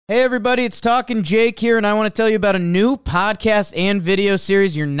Hey everybody, it's Talkin' Jake here, and I want to tell you about a new podcast and video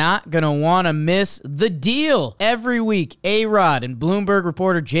series you're not going to want to miss. The Deal. Every week, A-Rod and Bloomberg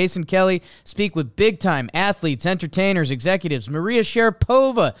reporter Jason Kelly speak with big-time athletes, entertainers, executives, Maria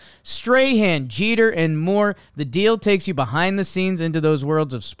Sharapova, Strahan, Jeter, and more. The Deal takes you behind the scenes into those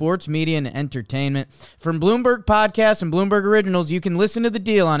worlds of sports, media, and entertainment. From Bloomberg Podcasts and Bloomberg Originals, you can listen to The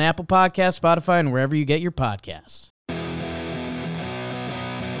Deal on Apple Podcasts, Spotify, and wherever you get your podcasts.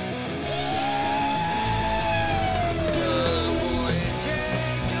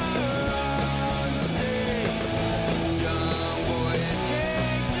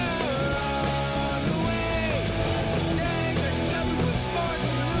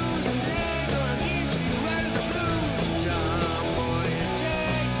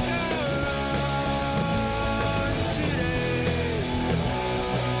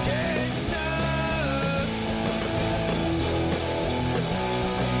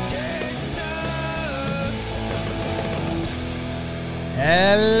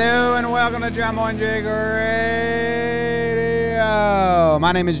 Hello and welcome to John Boy and Jake Radio.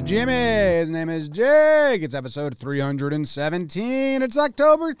 My name is Jimmy. His name is Jake. It's episode 317. It's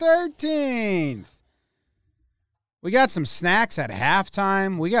October 13th. We got some snacks at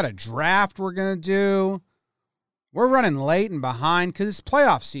halftime. We got a draft we're going to do. We're running late and behind because it's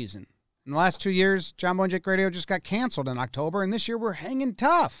playoff season. In the last 2 years, John Boy and Jake Radio just got canceled in October, and this year we're hanging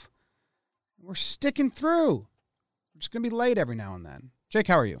tough. We're sticking through. Just going to be late every now and then. Jake,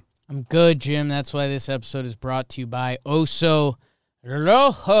 how are you? I'm good, Jim. That's why this episode is brought to you by Oso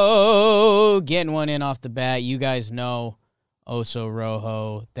Rojo. Getting one in off the bat. You guys know Oso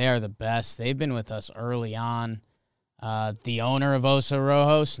Rojo. They are the best. They've been with us early on. The owner of Oso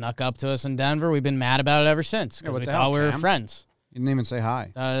Rojo snuck up to us in Denver. We've been mad about it ever since because we thought we were friends. You didn't even say hi.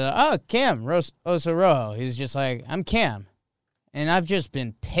 Cam, Oso Rojo. He's just like, I'm Cam. And I've just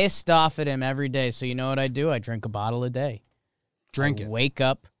been pissed off at him every day. So you know what I do? I drink a bottle a day. Drink it. Wake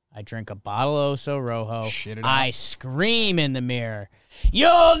up. I drink a bottle of Oso Rojo. Shit it out. I scream in the mirror,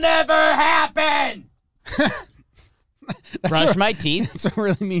 "You'll never happen!" Brush my teeth. That's a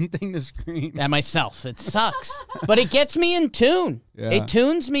really mean thing to scream. At myself. It sucks. But it gets me in tune. Yeah. It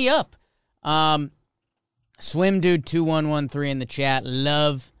tunes me up. Swim Dude 2113 in the chat.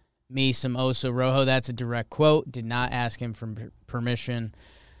 Love me some Oso Rojo. That's a direct quote. Did not ask him for permission.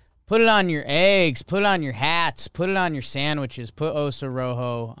 Put it on your eggs. Put it on your hats. Put it on your sandwiches. Put Oso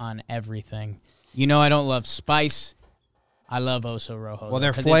Rojo on everything. You know I don't love spice. I love Oso Rojo. Well,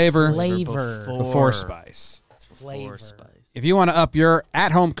 they're flavor. It's flavor. Before spice. It's flavor. If you want to up your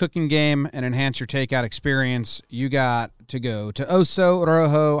at-home cooking game and enhance your takeout experience, you got to go to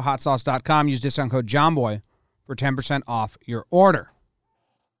OsoRojoHotSauce.com. Use discount code JOHNBOY for 10% off your order.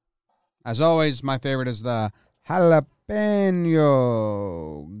 As always, my favorite is the jalapeno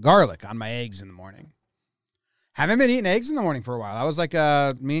garlic on my eggs in the morning. Haven't been eating eggs in the morning for a while. That was like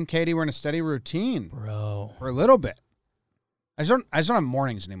me and Katie were in a steady routine. Bro. For a little bit. I just don't have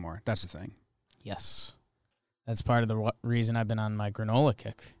mornings anymore. That's the thing. Yes. That's part of the reason I've been on my granola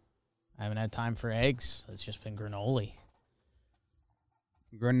kick. I haven't had time for eggs. It's just been granola.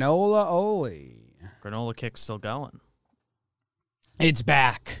 Granola-oli. Granola kick's still going. It's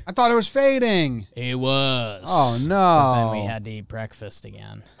back. I thought it was fading. It was. Oh, no. But then we had to eat breakfast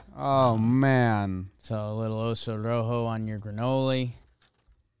again. Oh, man. So a little Oso Rojo on your granola.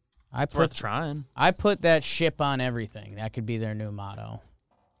 It's worth trying. I put that ship on everything. That could be their new motto.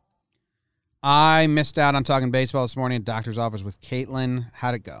 I missed out on talking baseball this morning at doctor's office with Caitlin.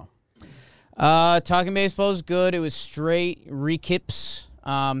 How'd it go? Talking baseball is good. It was straight recaps,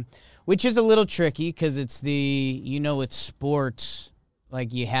 which is a little tricky because it's it's sports.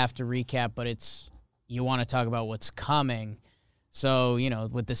 Like, you have to recap, but you want to talk about what's coming. So,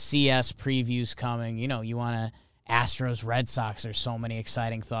 with the CS previews coming, you want to Astros, Red Sox. There's so many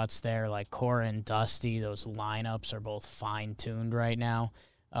exciting thoughts there. Like Cora and Dusty, those lineups are both fine-tuned right now.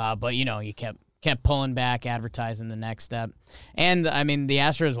 But, you kept pulling back, advertising the next step. And, the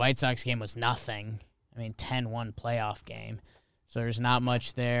Astros-White Sox game was nothing. 10-1 playoff game. So there's not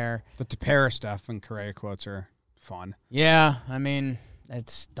much there. The Tapera stuff and Correa quotes are fun. Yeah,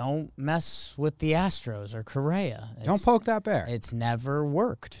 it's don't mess with the Astros or Correa. Don't poke that bear. It's never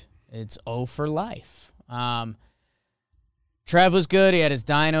worked. It's O for life. Trev was good. He had his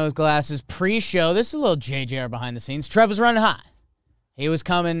Dino glasses pre-show. This is a little JJR behind the scenes. Trev was running hot. He was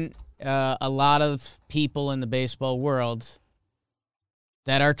coming. A lot of people in the baseball world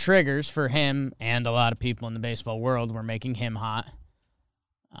that are triggers for him, and a lot of people in the baseball world were making him hot.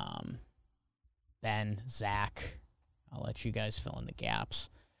 Ben, Zach, I'll let you guys fill in the gaps.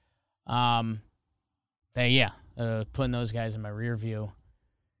 Putting those guys in my rear view.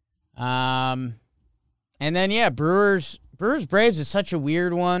 And then yeah, Brewers Braves is such a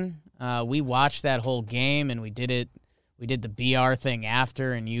weird one. We watched that whole game and we did the BR thing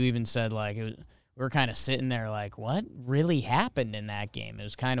after, and you even said like we were kind of sitting there like, what really happened in that game? It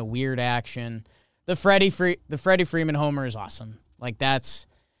was kind of weird action. The Freddie Freeman homer is awesome. Like that's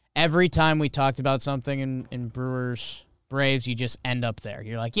every time we talked about something in Brewers Braves, you just end up there.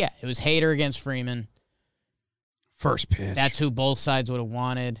 You're like, yeah, it was Hader against Freeman. First pitch. That's who both sides would have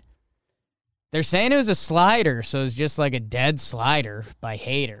wanted. They're saying it was a slider, so it's just like a dead slider by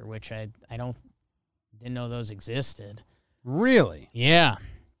Hader, which I didn't know those existed. Really? Yeah.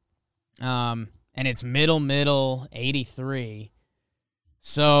 And it's middle 83.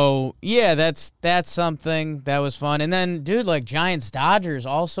 So yeah, that's something that was fun. And then, dude, like Giants Dodgers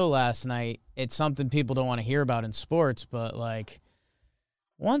also last night. It's something people don't want to hear about in sports, but like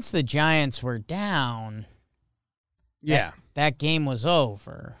once the Giants were down, yeah, that game was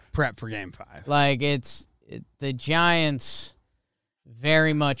over. Prep for Game 5. Like the Giants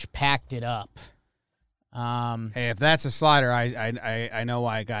very much packed it up. Hey, if that's a slider, I know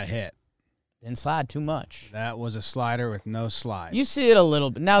why it got hit. Didn't slide too much. That was a slider with no slide. You see it a little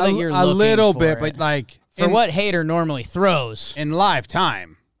bit now that you're looking a little for bit, it. but like for what Hader normally throws in live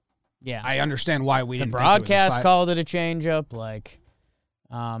time. Yeah, I understand why we didn't. The broadcast called it a changeup. Like,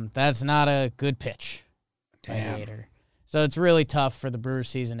 that's not a good pitch by Hader. So it's really tough for the Brewers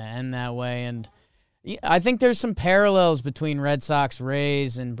season to end that way. And I think there's some parallels between Red Sox,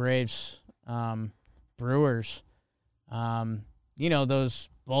 Rays, and Braves, Brewers. Those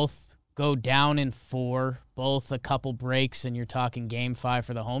both go down in 4, both a couple breaks, and you're talking Game 5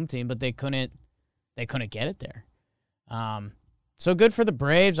 for the home team, but they couldn't get it there. So good for the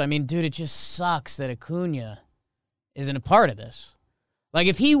Braves. I mean, dude, it just sucks that Acuna isn't a part of this. Like,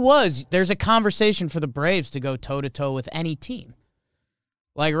 if he was, there's a conversation for the Braves to go toe-to-toe with any team.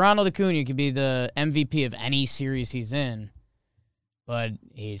 Like, Ronald Acuna could be the MVP of any series he's in, but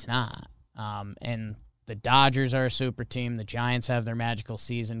he's not. And the Dodgers are a super team. The Giants have their magical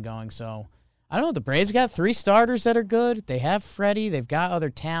season going. So, I don't know. The Braves got 3 starters that are good. They have Freddie. They've got other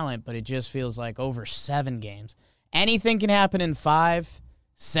talent, but it just feels like over 7 games. Anything can happen in 5.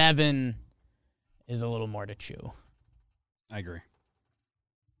 7 is a little more to chew. I agree.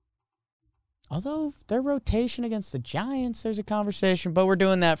 Although their rotation against the Giants, there's a conversation, but we're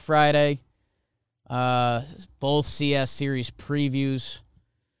doing that Friday. Both CS series previews.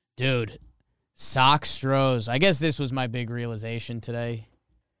 Dude, Sox-Stros. I guess this was my big realization today.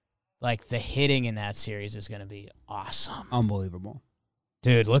 Like, the hitting in that series is going to be awesome. Unbelievable.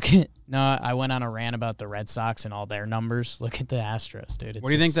 Dude, I went on a rant about the Red Sox and all their numbers. Look at the Astros, dude. It's what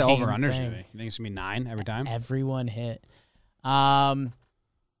do you think the over-under is thing. going to be? You think it's going to be 9 every time? Everyone hit.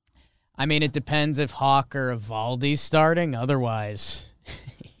 I mean, it depends if Hawk or Evaldi's starting. Otherwise,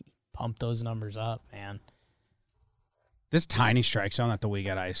 pump those numbers up, man. This tiny strike zone that the We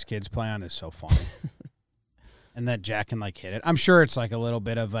Got Ice kids play on is so funny. And that Jack can, like, hit it. I'm sure it's, like, a little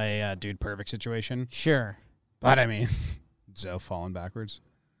bit of a dude perfect situation. Sure. But, I mean, Zoe falling backwards.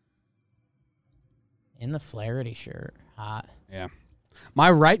 In the Flaherty shirt. Hot. Yeah. My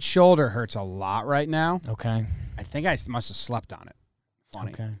right shoulder hurts a lot right now. Okay. I think I must have slept on it.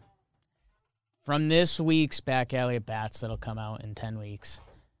 Funny. Okay. From this week's Back Alley at Bats that'll come out in 10 weeks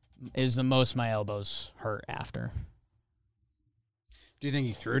is the most my elbows hurt after. Do you think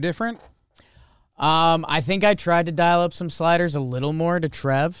you threw different? I think I tried to dial up some sliders a little more to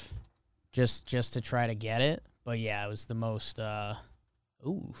Trev, just to try to get it. But yeah, it was the most.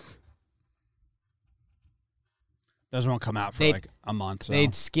 Ooh. Those won't come out for like a month. So.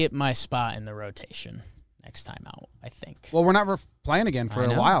 They'd skip my spot in the rotation next time out, I think. Well, we're not playing again for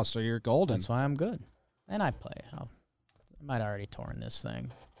a while, so you're golden. That's why I'm good. And I play. I might already torn this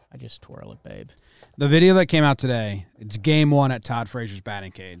thing. I just twirl it, babe. The video that came out today, it's game 1 at Todd Frazier's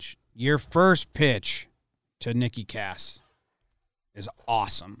batting cage. Your first pitch to Nicky Cass is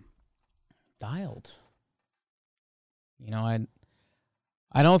awesome. Dialed. You know,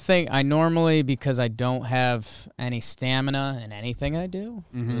 I don't think I normally, because I don't have any stamina in anything I do,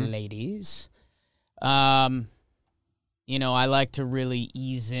 ladies, you know, I like to really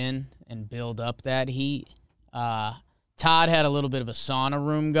ease in and build up that heat. Todd had a little bit of a sauna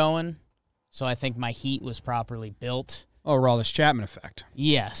room going, so I think my heat was properly built. Oh, Aroldis Chapman effect.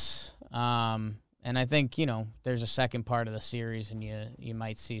 Yes. And I think, you know, there's a second part of the series, and you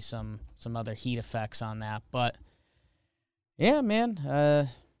might see some other heat effects on that. But, yeah, man,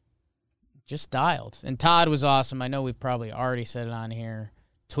 just dialed. And Todd was awesome. I know we've probably already said it on here.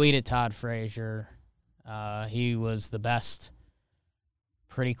 Tweeted Todd Frazier. He was the best.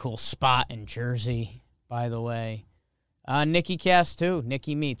 Pretty cool spot in Jersey, by the way. Nikki Cass too.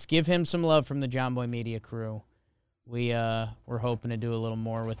 Nikki Meets. Give him some love from the John Boy Media crew. We're hoping to do a little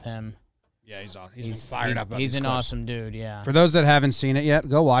more with him. Yeah, he's fired up. He's an awesome dude. Yeah. For those that haven't seen it yet,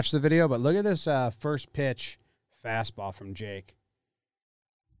 go watch the video. But look at this first pitch fastball from Jake.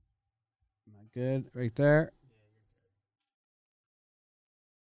 Am I good right there?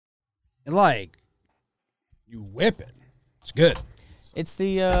 And you whip it. It's good. It's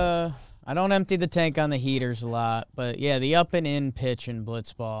the I don't empty the tank on the heaters a lot, but yeah, the up and in pitch in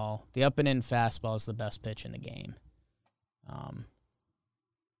blitzball, the up and in fastball is the best pitch in the game.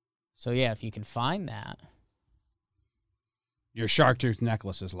 So yeah, if you can find that. Your shark tooth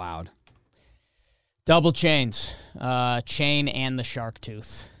necklace is loud. Double chains, chain and the shark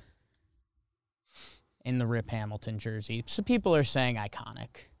tooth in the Rip Hamilton jersey. So people are saying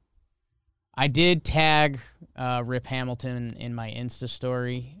iconic. I did tag Rip Hamilton in my Insta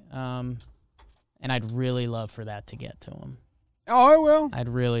story, and I'd really love for that to get to him. Oh, I will. I'd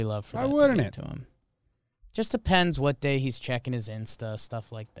really love for that to get to him. Just depends what day he's checking his Insta,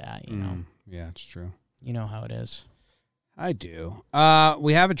 stuff like that, you know. Yeah, it's true. You know how it is. I do.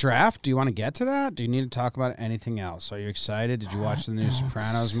 We have a draft. Do you want to get to that? Do you need to talk about anything else? Are you excited? Did you watch the new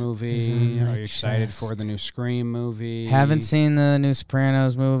Sopranos movie? Are you excited for the new Scream movie? Haven't seen the new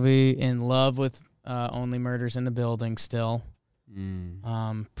Sopranos movie. In love with Only Murders in the Building still.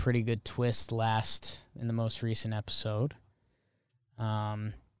 Pretty good twist in the most recent episode.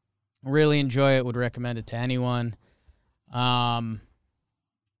 Really enjoy it. Would recommend it to anyone. Oh,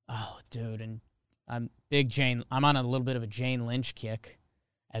 dude, and I'm on a little bit of a Jane Lynch kick,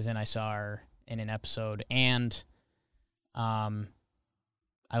 as in I saw her in an episode, and I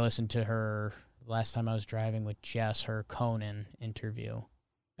listened to her last time I was driving with Jess, her Conan interview,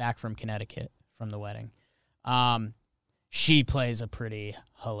 back from Connecticut from the wedding. She plays a pretty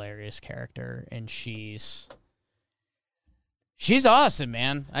hilarious character, and she's awesome,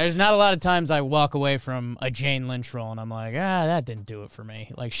 man. There's not a lot of times I walk away from a Jane Lynch role and I'm like, that didn't do it for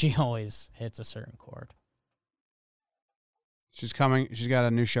me. Like, she always hits a certain chord. She's got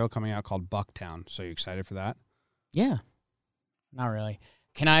a new show coming out called Bucktown. So you excited for that? Yeah. Not really.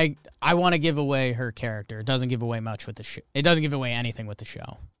 I want to give away her character. It doesn't give away much with the show. It doesn't give away anything with the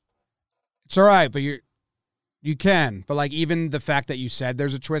show. It's all right, but you can. But like, even the fact that you said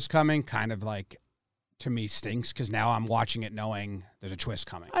there's a twist coming kind of like, to me, stinks, because now I'm watching it knowing there's a twist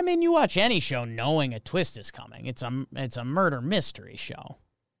coming. I mean, you watch any show knowing a twist is coming. It's a murder mystery show.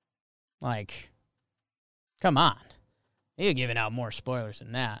 Like, come on. You're giving out more spoilers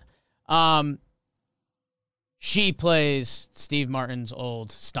than that. She plays Steve Martin's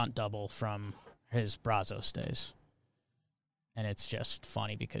old stunt double from his Brazos days. And it's just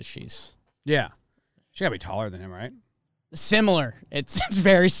funny because she's... Yeah. She gotta be taller than him, right? Similar. It's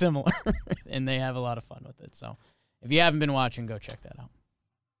very similar. And they have a lot of fun with it. So if you haven't been watching, go check that out.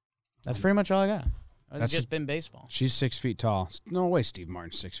 That's pretty much all I got. It's just been baseball. She's 6 feet tall. No way Steve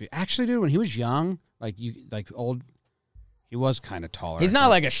Martin's 6 feet. Actually, dude, when he was young, old, he was kind of taller. He's not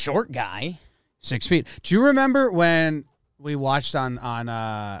like a short guy. 6 feet. Do you remember when we watched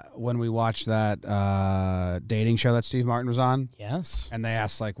when we watched that dating show that Steve Martin was on? Yes. And they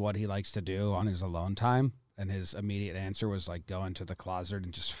asked like what he likes to do on his alone time, and his immediate answer was like go into the closet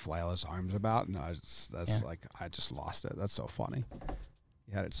and just flail his arms about. And I just lost it. That's so funny.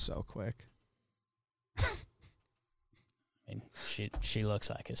 He had it so quick. I mean, she looks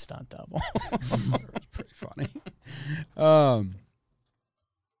like his stunt double. It's pretty funny.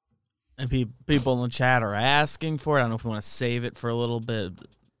 And people in the chat are asking for it. I don't know if we want to save it for a little bit.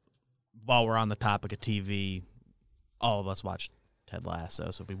 While we're on the topic of TV, all of us watched Ted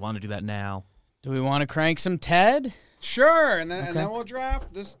Lasso, so if we want to do that now. Do we want to crank some Ted? Sure, and then we'll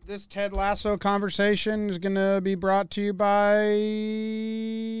draft. This Ted Lasso conversation is going to be brought to you by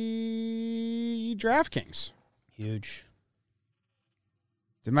DraftKings. Huge.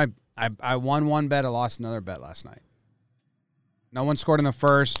 I won one bet. I lost another bet last night. No one scored in the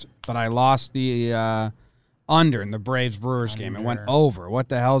first, but I lost the under in the Braves-Brewers game. It went over. What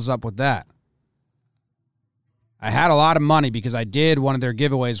the hell's up with that? I had a lot of money because I did one of their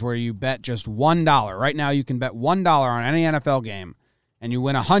giveaways where you bet just $1. Right now you can bet $1 on any NFL game, and you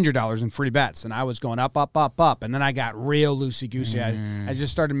win $100 in free bets. And I was going up, up, up, up, and then I got real loosey-goosey. I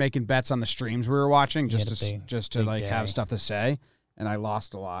just started making bets on the streams we were watching just to have stuff to say, and I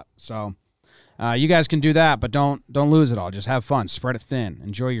lost a lot. So you guys can do that, but don't lose it all. Just have fun. Spread it thin.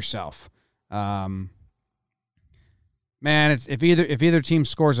 Enjoy yourself. Man, if either team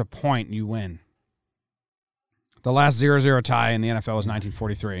scores a point, you win. The last 0-0 tie in the NFL was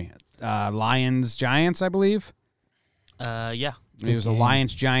 1943. Lions-Giants, I believe. Yeah. It was the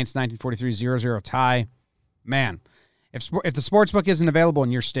Lions-Giants 1943 0-0 tie. Man, If the sportsbook isn't available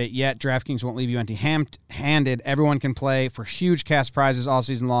in your state yet, DraftKings won't leave you empty-handed. Everyone can play for huge cash prizes all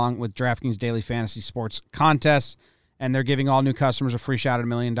season long with DraftKings Daily Fantasy Sports Contests, and they're giving all new customers a free shot at $1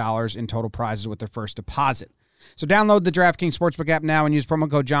 million in total prizes with their first deposit. So download the DraftKings Sportsbook app now and use promo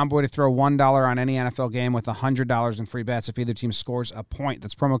code JOHNBOY to throw $1 on any NFL game with $100 in free bets if either team scores a point.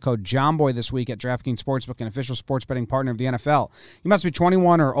 That's promo code JOHNBOY this week at DraftKings Sportsbook, an official sports betting partner of the NFL. You must be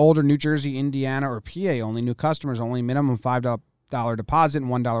 21 or older, New Jersey, Indiana, or PA only. New customers only. Minimum $5 deposit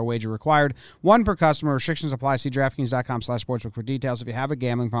and $1 wager required. One per customer. Restrictions apply. See DraftKings.com/sportsbook for details. If you have a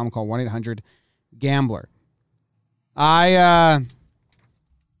gambling problem, call 1-800-GAMBLER. I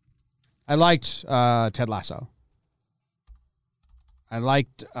liked Ted Lasso. I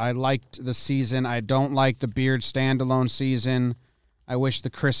liked the season. I don't like the Beard standalone season. I wish the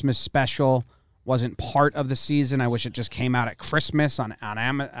Christmas special wasn't part of the season. I wish it just came out at Christmas on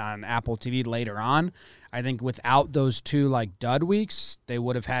Apple TV later on. I think without those two like dud weeks, they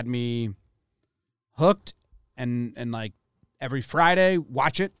would have had me hooked and like every Friday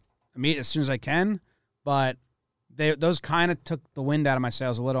watch it, meet as soon as I can. But those kind of took the wind out of my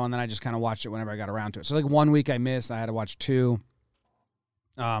sails a little, and then I just kind of watched it whenever I got around to it. So like 1 week I missed, I had to watch two.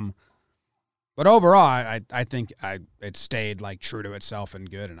 But overall, I think it stayed like true to itself and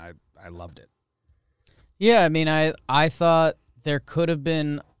good, and I loved it. Yeah, I mean, I thought there could have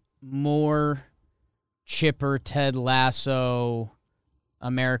been more chipper Ted Lasso,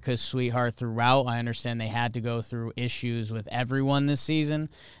 America's sweetheart throughout. I understand they had to go through issues with everyone this season,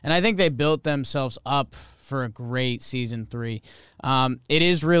 and I think they built themselves up for a great season 3. It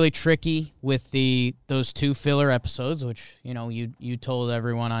is really tricky with those 2 filler episodes, which you told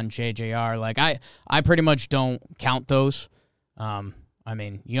everyone on JJR. Like I pretty much don't count those. I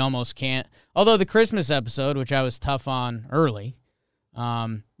mean, you almost can't. Although the Christmas episode, which I was tough on early,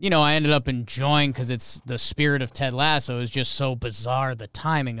 I ended up enjoying because it's the spirit of Ted Lasso is just so bizarre, the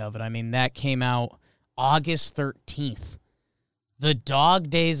timing of it. I mean, that came out August 13th. The dog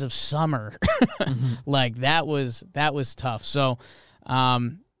days of summer. Like, that was tough. So,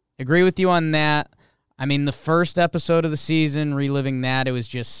 agree with you on that. I mean, the first episode of the season, reliving that, it was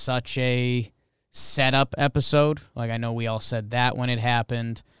just such a setup episode. Like, I know we all said that when it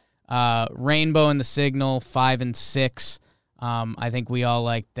happened. Rainbow and the Signal, 5 and 6. I think we all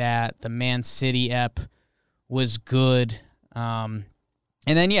liked that. The Man City ep was good. And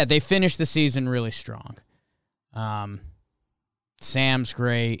then, yeah, they finished the season really strong. Sam's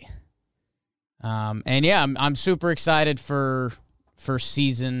great. And yeah, I'm super excited for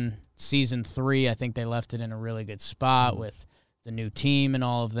season 3. I think they left it in a really good spot with the new team and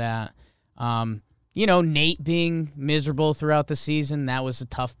all of that. Nate being miserable throughout the season, that was a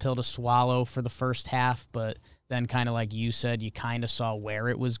tough pill to swallow for the first half, but then kind of like you said, you kind of saw where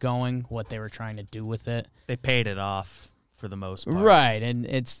it was going, what they were trying to do with it. They paid it off for the most part. Right, and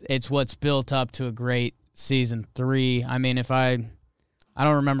it's what's built up to a great season 3. I mean, if I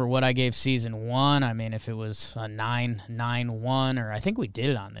don't remember what I gave season 1. I mean, if it was a 9-9-1, or I think we did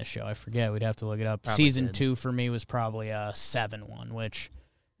it on this show. I forget. We'd have to look it up. Probably season did. 2 for me was probably a 7-1, which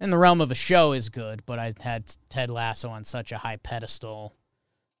in the realm of a show is good, but I had Ted Lasso on such a high pedestal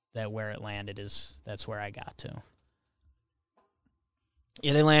that where it landed that's where I got to.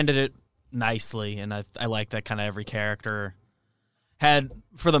 Yeah, they landed it nicely, and I like that kind of every character had,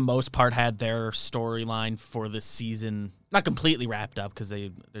 for the most part, had their storyline for this season not completely wrapped up because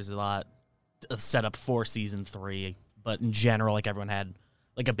there's a lot of setup for season 3, but in general, like everyone had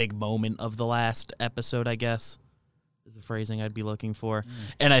like a big moment of the last episode, I guess, is the phrasing I'd be looking for.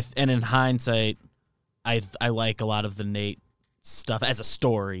 And in hindsight, I like a lot of the Nate stuff as a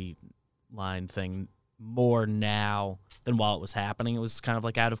storyline thing more now than while it was happening. It was kind of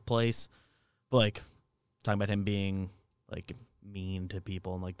like out of place, but like talking about him being like mean to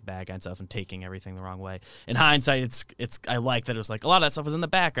people and like the bad guy and stuff and taking everything the wrong way. In hindsight, it's I like that it was like a lot of that stuff was in the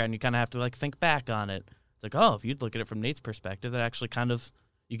background. You kind of have to like think back on it. It's like, oh, if you'd look at it from Nate's perspective, that actually kind of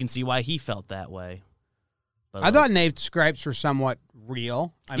you can see why he felt that way. But I thought Nate's gripes were somewhat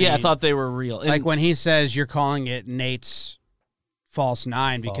real. I thought they were real. Like when he says you're calling it Nate's false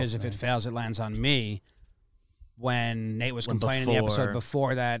 9 because if it fails, it lands on me. When Nate was complaining in the episode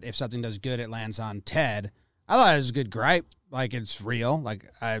before that, if something does good, it lands on Ted. I thought it was a good gripe. Like, it's real. Like,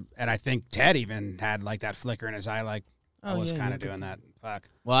 I think Ted even had like that flicker in his eye. Like, I was kind of doing that. Fuck.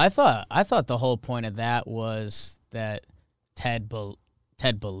 Well, I thought the whole point of that was that Ted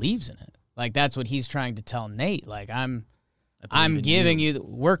believes in it. Like, that's what he's trying to tell Nate. Like, I'm giving you.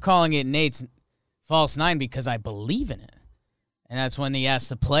 We're calling it Nate's false 9 because I believe in it. And that's when he asks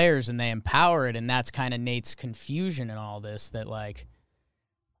the players and they empower it, and that's kind of Nate's confusion in all this, that, like,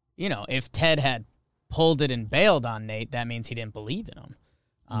 if Ted had pulled it and bailed on Nate, that means he didn't believe in him.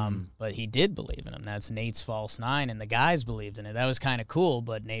 But he did believe in him. That's Nate's false nine, and the guys believed in it. That was kind of cool,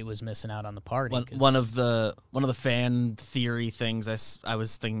 but Nate was missing out on the party. One of the fan theory things I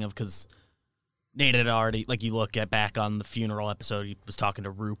was thinking of, because Nate had already, like, you look back on the funeral episode, he was talking to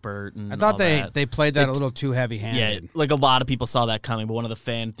Rupert and I thought all they played that a little too heavy-handed. Yeah, like a lot of people saw that coming, but one of the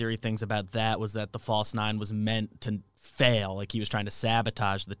fan theory things about that was that the false nine was meant to fail. Like, he was trying to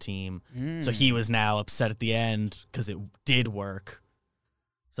sabotage the team. So he was now upset at the end because it did work.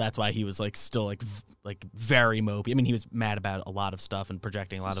 So that's why he was still very mopey. I mean, he was mad about a lot of stuff and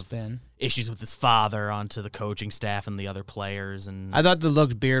projecting a lot of issues with his father onto the coaching staff and the other players. And I thought the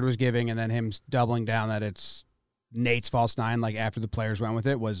look Beard was giving, and then him doubling down that it's Nate's false nine, like after the players went with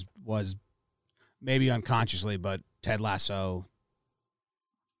it, was maybe unconsciously, but Ted Lasso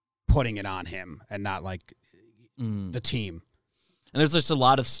putting it on him and not the team. And there's just a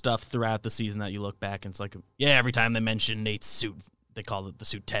lot of stuff throughout the season that you look back and it's like, yeah, every time they mention Nate's suit, they called it the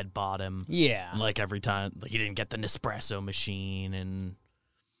suit Ted bought him. Yeah. And every time, he didn't get the Nespresso machine. And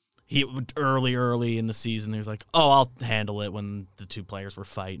he early in the season, he was like, oh, I'll handle it, when the two players were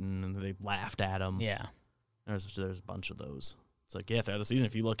fighting and they laughed at him. Yeah. There's a bunch of those. It's throughout the season,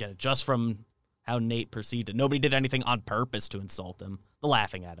 if you look at it just from how Nate perceived it, nobody did anything on purpose to insult him. The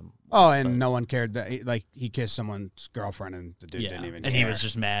laughing at him. No one cared that he kissed someone's girlfriend and the dude didn't even care. And he was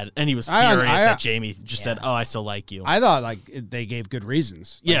just mad. And he was furious that Jamie just said, oh, I still like you. I thought they gave good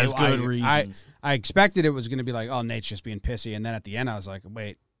reasons. Yeah, it was good reasons. I expected it was going to be oh, Nate's just being pissy. And then at the end I was like,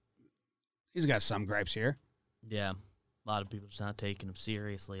 wait, he's got some gripes here. Yeah. A lot of people just not taking him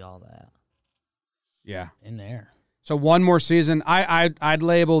seriously, all that. Yeah. In there. So one more season. I'd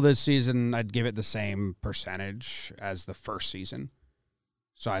label this season, I'd give it the same percentage as the first season.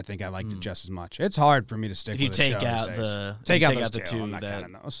 So I think I liked it just as much. It's hard for me to stick if you with take a show out these the days. Take out those two. I'm not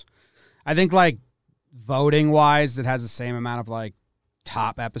counting those. I think voting wise, it has the same amount of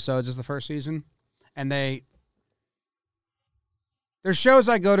top episodes as the first season. And there's shows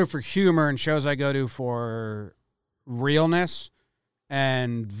I go to for humor and shows I go to for realness,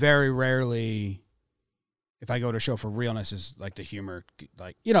 and very rarely if I go to a show for realness is the humor,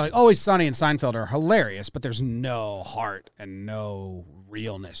 Always Sunny and Seinfeld are hilarious, but there's no heart and no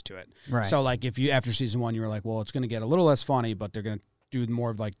realness to it. Right. So if you, after season one, you were like, well, it's going to get a little less funny, but they're going to do more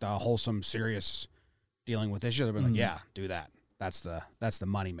of the wholesome, serious dealing with issues. They're like, yeah, do that. That's the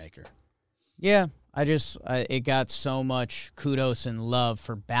money maker. Yeah. It got so much kudos and love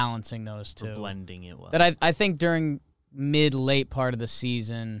for balancing those two. For blending it well. That I think during late part of the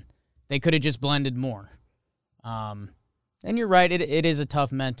season, they could have just blended more. And you're right, it is a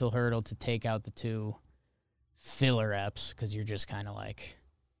tough mental hurdle to take out the two filler eps, because you're just kind of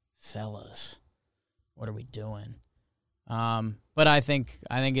fellas, what are we doing? But I think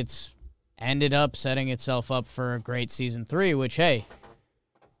it's ended up setting itself up for a great season 3, which, hey,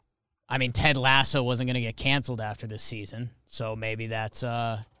 I mean, Ted Lasso wasn't going to get canceled after this season, so maybe that's they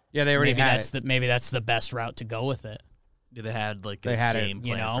already had it. Maybe that's the best route to go with it. Yeah, they had a game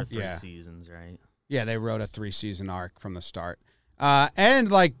plan for 3 seasons, right? Yeah, they wrote a 3-season arc from the start.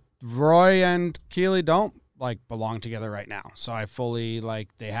 And Roy and Keely don't belong together right now. So I fully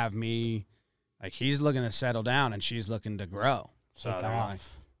they have me he's looking to settle down and she's looking to grow. So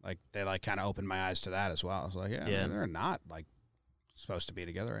they're they kind of opened my eyes to that as well. I was like, yeah. They're not supposed to be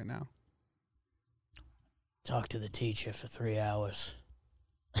together right now. Talk to the teacher for 3 hours.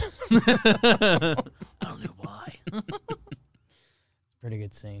 I don't know why. Pretty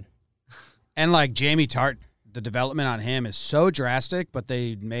good scene. And Jamie Tart, the development on him is so drastic, but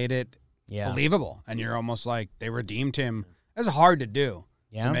they made it believable. And you're almost they redeemed him. That's hard to do.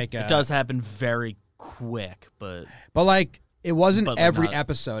 Yeah. To make it does happen very quick, but it wasn't every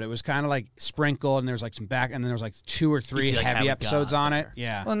episode. It was kind of sprinkled, and there was some back, and then there was 2 or 3 heavy episodes on it.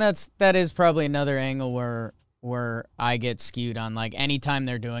 Yeah. Well, and that is probably another angle where I get skewed on anytime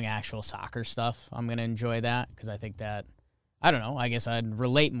they're doing actual soccer stuff, I'm gonna enjoy that, because I think that, I don't know, I guess I'd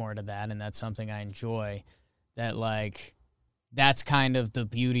relate more to that, and that's something I enjoy. That, that's kind of the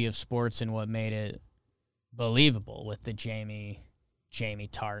beauty of sports and what made it believable with the Jamie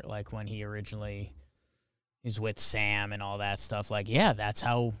Tart, when he originally is with Sam and all that stuff. That's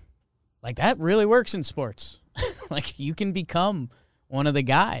how, that really works in sports. You can become one of the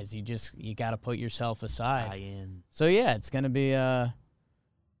guys. You got to put yourself aside. So, yeah, it's going to be,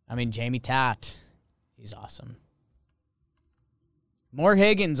 Jamie Tart, he's awesome. More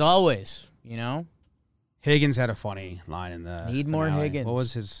Higgins always, Higgins had a funny line in the Need finale. more Higgins. What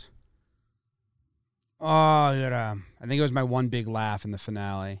was his? Oh, I think it was my one big laugh in the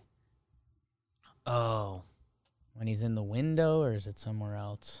finale. Oh. When he's in the window, or is it somewhere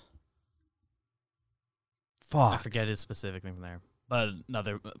else? Fuck. I forget his specific name from there. But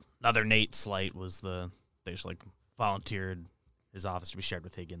another Nate slight was they just like volunteered his office to be shared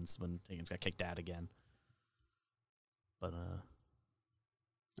with Higgins when Higgins got kicked out again. But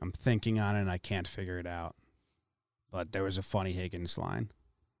I'm thinking on it and I can't figure it out. But there was a funny Higgins line.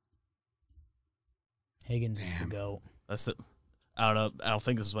 Higgins is the GOAT. that's the. I don't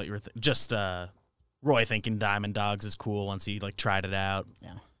think this is what you were just Roy thinking Diamond Dogs is cool once he like tried it out.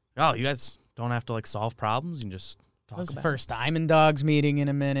 Yeah. Oh, you guys don't have to like solve problems. You can just talk That was the about first Diamond Dogs meeting in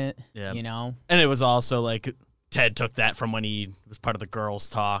a minute. Yeah. You know? And it was also like Ted took that from when he was part of the girls'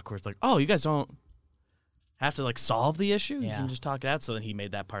 talk, where it's like, oh, you guys don't have to like solve the issue. You Yeah. can just talk it out. So then he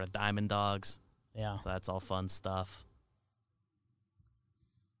made that part of Diamond Dogs. Yeah. So that's all fun stuff.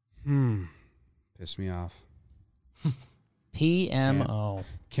 Pissed me off. PMO.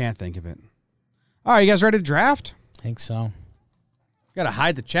 Can't think of it. All right, you guys ready to draft? I think so. Got to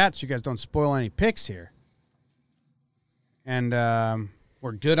hide the chat so you guys don't spoil any picks here. And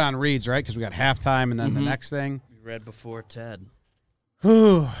we're good on reads, right? Because we got halftime and then the next thing. We read before Ted.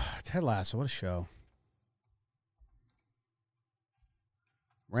 Whew. Ted Lasso, what a show.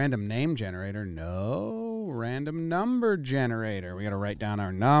 Random name generator. No. Random number generator. We got to write down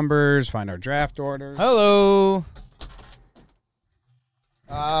our numbers, find our draft orders. Hello.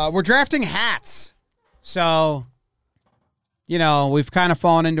 We're drafting hats. So, you know, we've kind of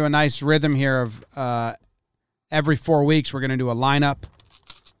fallen into a nice rhythm here of every 4 weeks we're going to do a lineup.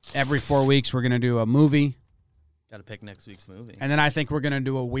 Every 4 weeks we're going to do a movie. Got to pick next week's movie. And then I think we're going to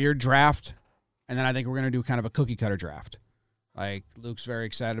do a weird draft. And then I think we're going to do kind of a cookie cutter draft. Like, Luke's very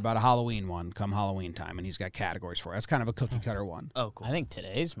excited about a Halloween one come Halloween time, and he's got categories for it. That's kind of a cookie cutter one. Oh, cool. I think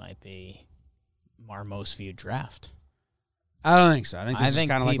today's might be our most viewed draft. I don't think so. I think this is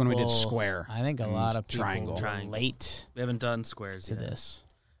think kind of like when we did people- square. I think a and lot of people triangle. relate We haven't done squares to yet. this.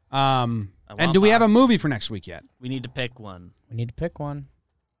 And want do we have a boxes. movie for next week yet? We need to pick one. We need to pick one.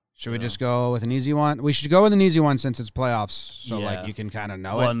 Should we just go with an easy one? We should go with an easy one since it's playoffs, so Yeah. like you can kind of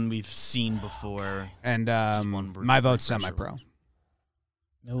know it. One we've seen before. And one we're my getting vote's refresher semi-pro.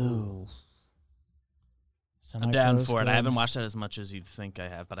 on. Ooh. I'm down Semi-pro's for it. I good. haven't watched it as much as you'd think I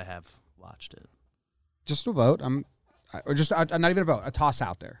have, but I have watched it. Just a vote. Or just not even a vote. A toss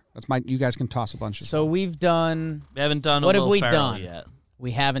out there. That's my. You guys can toss a bunch of. So we've done. We haven't done What a have Will we Ferrell done? yet.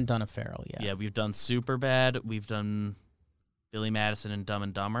 We haven't done a Farrell yet. Yeah, we've done Superbad. We've done Billy Madison and Dumb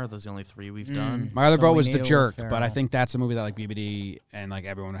and Dumber. Those are the only three we've done. My other So vote we was need The a Will Jerk, but I Ferrell. think that's a movie that like BBD and like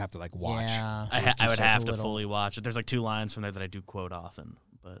everyone would have to like watch. Yeah. I would Such a have to little- fully watch it. There's like 2 lines from there that I do quote often,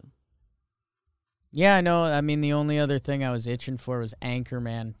 but Yeah, I know. I mean, the only other thing I was itching for was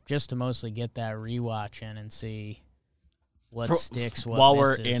Anchorman, just to mostly get that rewatch in and see what sticks, what while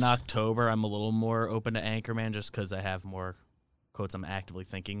misses. we're in October, I'm a little more open to Anchorman just because I have more quotes I'm actively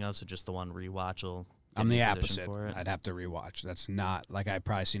thinking of. So just the one rewatch will. I'm get me the in position opposite. for it. I'd have to rewatch. That's not like I've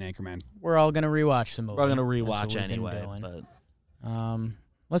probably seen Anchorman. We're all gonna rewatch the movie. We're gonna That's what rewatch we've been anyway, doing. but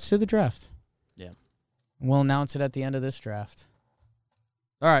Let's do the draft. Yeah. We'll announce it at the end of this draft.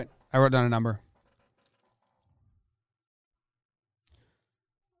 All right, I wrote down a number.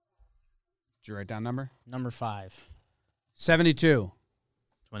 Did you write down a number? Number 5. 72.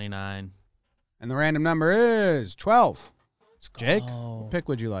 29. And the random number is 12. Let's go. Jake, what pick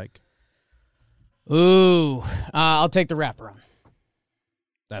would you like? Ooh, I'll take the wraparound.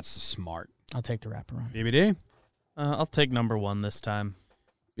 That's smart. I'll take the wraparound. BBD? I'll take number 1 this time.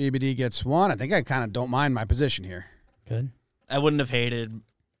 BBD gets 1. I think I kind of don't mind my position here. Good. I wouldn't have hated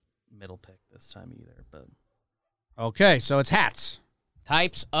middle pick this time either, but Okay, so it's hats.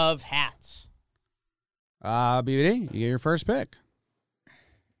 Types of hats. BBD, you get your first pick.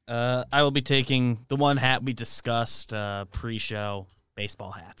 I will be taking the one hat we discussed pre-show,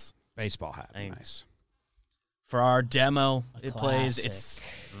 baseball hats. Baseball hat. Thanks. Nice. For our demo, A it plays. classic.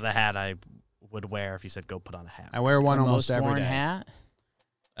 It's the hat I would wear if you said go put on a hat. I wear one The almost most every worn day. hat.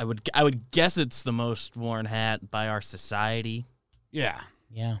 I would guess it's the most worn hat by our society, Yeah.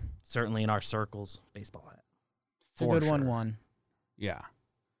 Yeah, certainly in our circles. Baseball hat. it's a For good sure. 1-1. Yeah.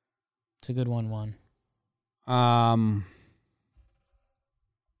 It's a good 1-1.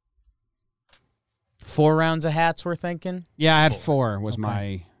 4 rounds of hats we're thinking. Yeah, I had 4 was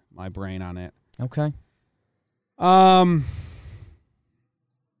Okay. my brain on it. Okay.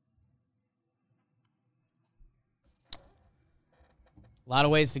 A lot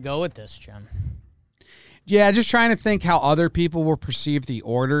of ways to go with this, Jim. Yeah, just trying to think how other people will perceive the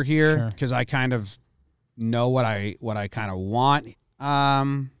order here Sure. because I kind of know what I kind of want.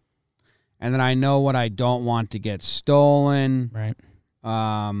 And then I know what I don't want to get stolen. Right.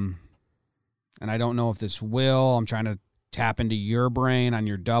 And I don't know if this will. I'm trying to tap into your brain on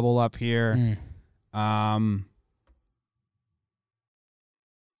your double up here. I'm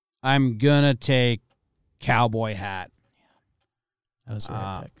gonna take cowboy hat. That was a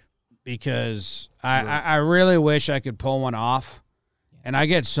good pick. Because I really wish I could pull one off. And I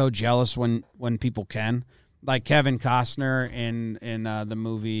get so jealous when people can. Like Kevin Costner in the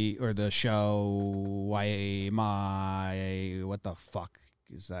movie or the show, what the fuck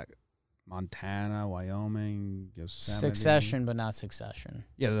is that? Montana, Wyoming, Yosemite. Succession, but not Succession.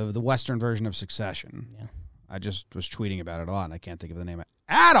 Yeah, the Western version of Succession. Yeah. I just was tweeting about it a lot, and I can't think of the name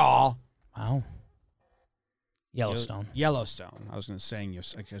at all. Wow. Yellowstone. Yellowstone. I was going to say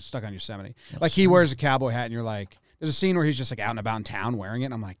stuck on Yosemite. Like he wears a cowboy hat, and you're like, there's a scene where he's just like out and about in town wearing it,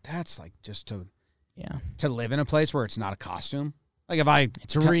 and I'm like, that's like just to live in a place where it's not a costume. Like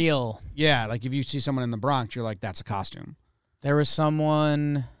it's real. Yeah, like if you see someone in the Bronx, you're like, that's a costume. There was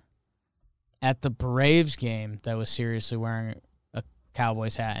someone at the Braves game that was seriously wearing a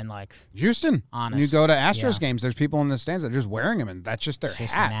Cowboys hat and like Houston. Honest. When you go to Astros games, there's people in the stands that are just wearing them, and that's just their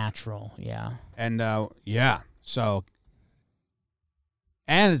just hat. Natural, yeah. And so,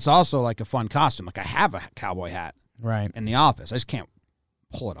 and it's also like a fun costume. Like I have a cowboy hat right in the office. I just can't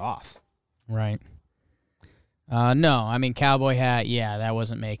pull it off. Right. No, I mean cowboy hat. Yeah, that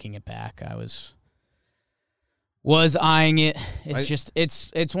wasn't making it back. I was eyeing it. It's just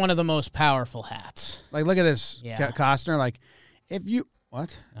it's one of the most powerful hats. Like look at this, Costner. Like if you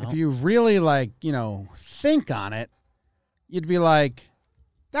really like think on it, you'd be like,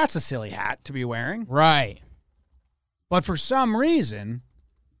 that's a silly hat to be wearing, right? But for some reason,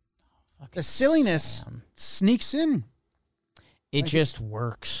 the silliness sneaks in. It just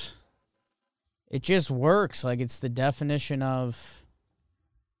works. It just works. Like it's the definition of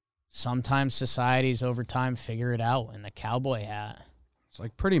sometimes societies over time figure it out in the cowboy hat. It's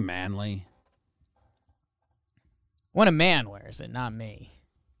like pretty manly. When a man wears it, not me.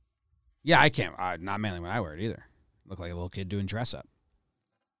 Yeah, I can't. Not manly when I wear it either. Look like a little kid doing dress up.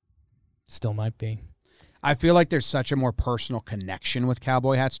 Still might be. I feel like there's such a more personal connection with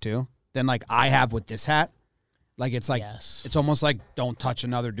cowboy hats too than like I have with this hat. Like it's like It's almost like don't touch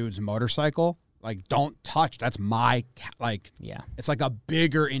another dude's motorcycle. Like don't touch. That's my It's like a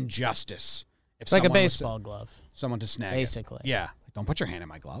bigger injustice. If it's like a baseball glove. Someone to snag basically. It. Yeah. Don't put your hand in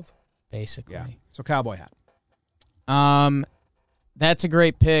my glove. Basically. Yeah. So cowboy hat. That's a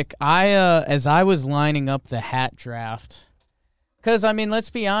great pick. As I was lining up the hat draft, because I mean, let's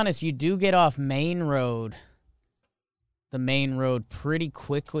be honest, you do get off the main road pretty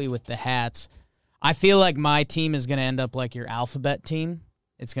quickly with the hats. I feel like my team is going to end up like your alphabet team.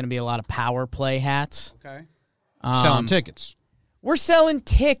 It's going to be a lot of power play hats. Okay. Selling tickets. We're selling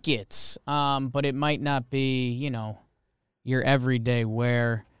tickets, but it might not be, your everyday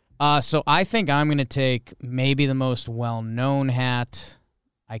wear. So I think I'm going to take maybe the most well-known hat,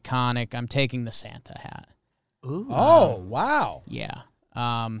 iconic. I'm taking the Santa hat. Ooh. Oh, wow. Yeah.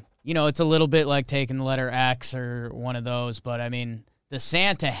 It's a little bit like taking the letter X or one of those, but I mean, the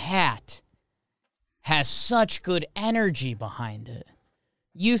Santa hat has such good energy behind it.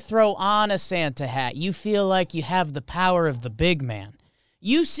 You throw on a Santa hat, you feel like you have the power of the big man.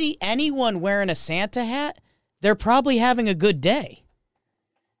 You see anyone wearing a Santa hat, they're probably having a good day.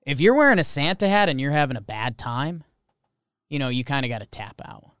 If you're wearing a Santa hat and you're having a bad time, you kind of got to tap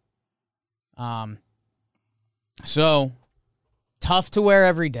out. So, tough to wear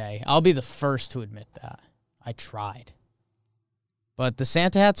every day. I'll be the first to admit that. I tried. But the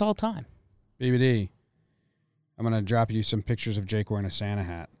Santa hat's all time. BBD, I'm going to drop you some pictures of Jake wearing a Santa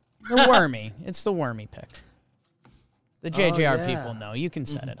hat. The wormy. It's the wormy pick. The JJR people know. You can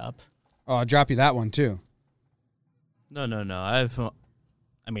set it up. Oh, I'll drop you that one, too. No.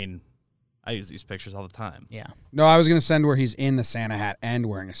 I use these pictures all the time. Yeah. No, I was going to send where he's in the Santa hat and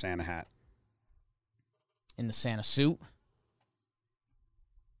wearing a Santa hat. In the Santa suit?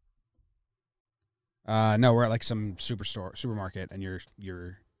 No, we're at like some supermarket, and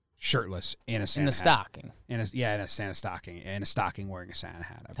you're shirtless in a Santa hat. In the stocking. In a Santa stocking. In a stocking wearing a Santa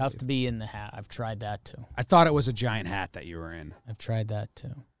hat. Tough to be in the hat. I've tried that, too. I thought it was a giant hat that you were in. I've tried that,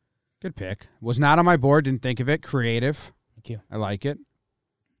 too. Good pick. Was not on my board. Didn't think of it. Creative. Thank you. I like it.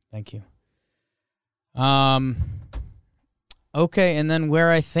 Thank you. Okay, and then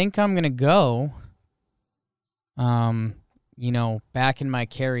where I think I'm going to go, back in my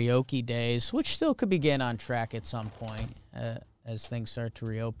karaoke days, which still could be getting on track at some point as things start to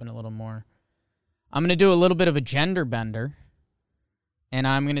reopen a little more, I'm going to do a little bit of a gender bender, and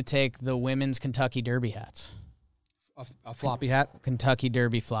I'm going to take the women's Kentucky Derby hats. A floppy hat? Kentucky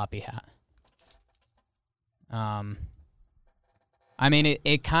Derby floppy hat. I mean,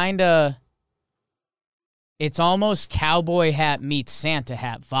 it kind of... It's almost cowboy hat meets Santa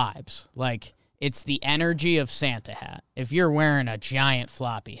hat vibes. Like, It's the energy of Santa hat. If you're wearing a giant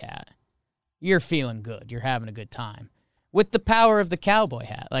floppy hat, you're feeling good. You're having a good time. With the power of the cowboy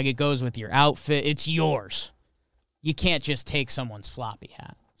hat. Like, it goes with your outfit. It's yours. You can't just take someone's floppy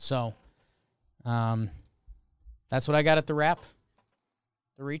hat. So, that's what I got at the wrap.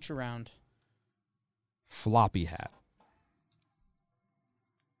 The reach around. Floppy hat.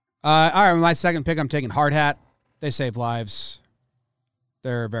 All right, my second pick, I'm taking hard hat. They save lives.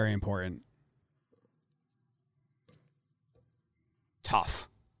 They're very important. Tough.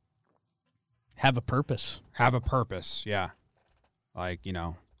 Have a purpose. Have a purpose, yeah. Like,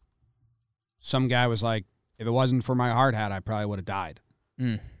 some guy was like, if it wasn't for my hard hat, I probably would have died.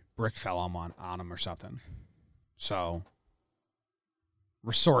 Brick fell on him or something. So,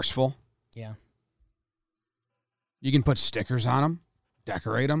 resourceful. Yeah. You can put stickers on them,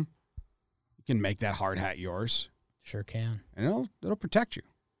 decorate them. You can make that hard hat yours. Sure can. And it'll protect you.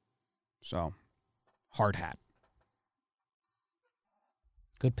 So, hard hat.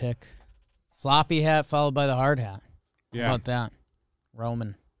 Good pick. Floppy hat followed by the hard hat. Yeah. How about that?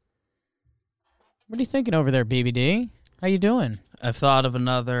 Roman. What are you thinking over there, BBD? How you doing? I've thought of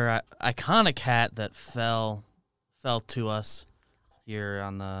another iconic hat that fell to us here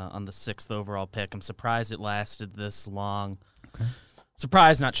on the 6th overall pick. I'm surprised it lasted this long. Okay.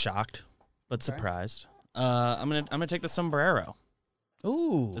 Surprised, not shocked, but surprised. I'm gonna take the sombrero.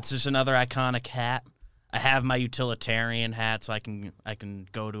 Ooh. It's just another iconic hat. I have my utilitarian hat, so I can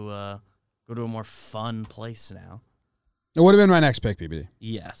go to a more fun place now. It would have been my next pick, BBD.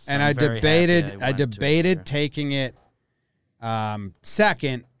 Yes, And I'm I very debated. happy I went to it debated here. taking it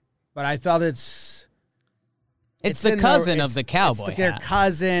second, but I felt it's the in cousin it's- of the cowboy it's They're hat.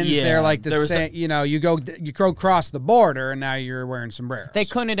 cousins. Yeah, They're like the there was same. You go across the border, and now you're wearing sombreros. They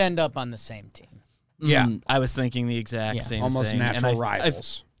couldn't end up on the same team. Yeah. I was thinking the exact Yeah. same almost thing. natural and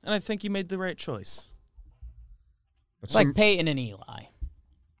rivals. And I think you made the right choice. But It's like Peyton and Eli.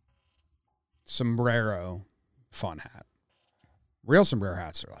 sombrero, fun hat. Real sombrero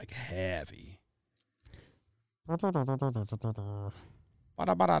hats are like heavy.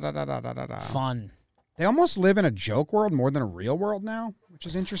 Fun. They almost live in a joke world more than a real world now, which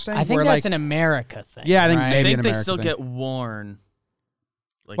is interesting. I think where, that's like, an America thing. Yeah, I think right? maybe I think an they American still thing. get worn.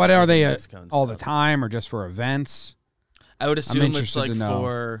 Like, But are they Mexico and all the stuff. time or just for events? I would assume it's interested like to know.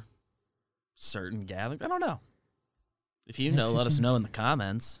 for certain gatherings. I don't know. If you know, let us know in the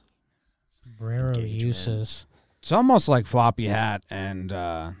comments. Sombrero Engagement. uses. It's almost like floppy hat and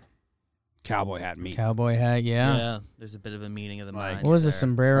cowboy hat meet. Cowboy hat, yeah. There's a bit of a meaning of the Like- mind. What was a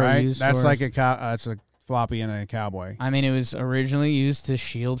sombrero Right? used That's for? like it's a floppy and a cowboy. I mean, it was originally used to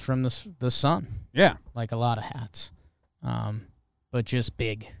shield from the sun, Yeah. like a lot of hats. But just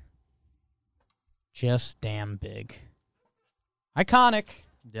big. Just damn big. Iconic.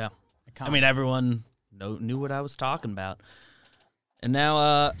 Yeah. Iconic. I mean, everyone knew what I was talking about. And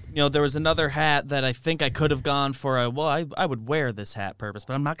now, there was another hat that I think I could have gone for. I would wear this hat purpose,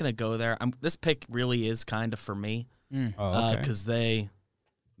 but I'm not going to go there. This pick really is kind of for me Oh, okay. because they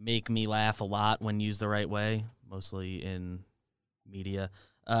make me laugh a lot when used the right way, mostly in media.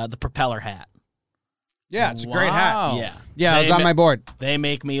 The propeller hat. Yeah, it's a great hat. Wow. Yeah. Yeah, it was They on ma- my board. They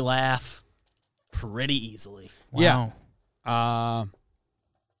make me laugh pretty easily. Wow. Yeah.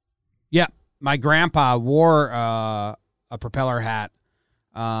 Yeah. My grandpa wore a propeller hat.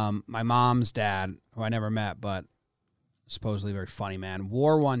 My mom's dad, who I never met, but supposedly a very funny man,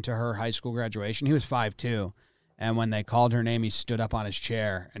 wore one to her high school graduation. He was 5'2", and when they called her name, he stood up on his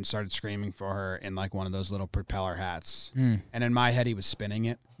chair and started screaming for her in like one of those little propeller hats. And in my head, he was spinning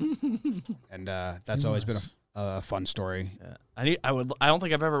it, and that's always been a fun story. Yeah. I don't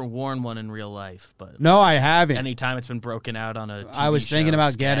think I've ever worn one in real life, but No, I haven't. anytime it's been broken out on a TV I was thinking show,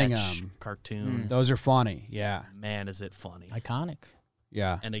 about getting sketch, 'em. cartoon. Those are funny. Yeah, Man, is it funny! Iconic.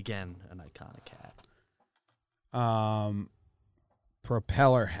 yeah. And again, an iconic hat.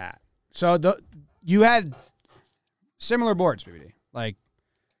 Propeller hat. So you had similar boards, BBD. Like,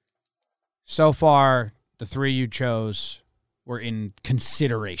 so far, the three you chose were in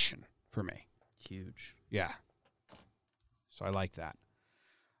consideration for me. Huge. Yeah. So I like that.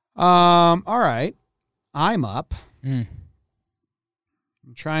 All right. I'm up. I'm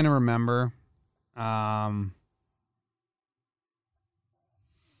trying to remember.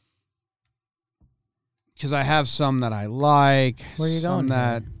 Because I have some that I like. Where are you some going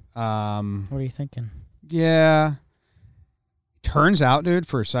that, What are you thinking? yeah. Turns out, dude,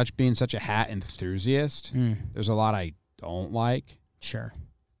 for being such a hat enthusiast, there's a lot I don't like. Sure.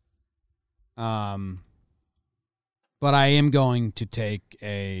 But I am going to take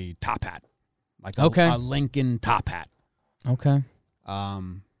a top hat, like Okay. a Lincoln top hat. Okay.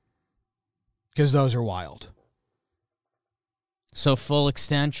 because those are wild. So full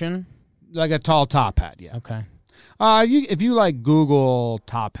extension? Like a tall top hat, yeah. Okay. If you like Google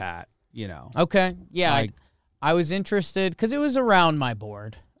top hat, Okay. Yeah, Like- I was interested because it was around my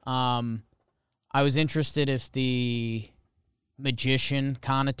board. I was interested if the magician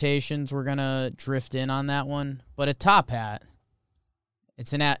connotations were gonna drift in on that one, but a top hat,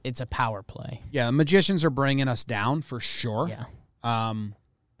 it's a power play. Yeah, the magicians are bringing us down for sure. Yeah.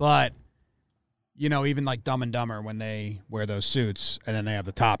 But even like Dumb and Dumber when they wear those suits and then they have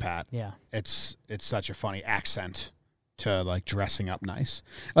the top hat. Yeah. It's such a funny accent to like dressing up nice.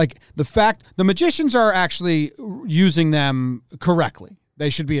 Like the fact the magicians are actually using them correctly. They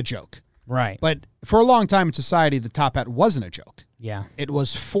should be a joke. Right. But for a long time in society, the top hat wasn't a joke. Yeah. It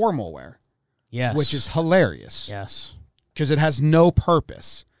was formal wear, Yes. which is hilarious yes. because it has no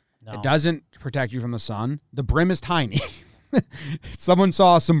purpose. No. It doesn't protect you from the sun. The brim is tiny. Someone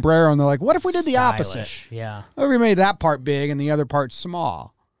saw a sombrero and they're like, what if we did the opposite? Stylish, yeah. What if we made that part big and the other part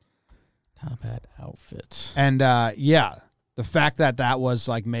small? Top hat outfits. And the fact that was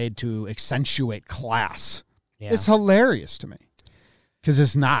like made to accentuate class Yeah. is hilarious to me because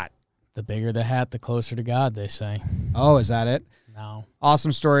it's not. The bigger the hat, the closer to God, they say. Oh, is that it? No.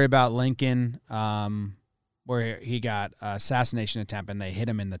 Awesome story about Lincoln where he got assassination attempt and they hit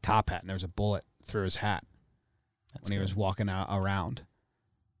him in the top hat and there was a bullet through his hat That's when he good. was walking around.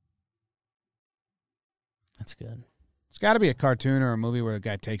 That's good. It's got to be a cartoon or a movie where the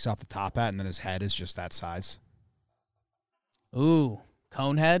guy takes off the top hat and then his head is just that size. Ooh,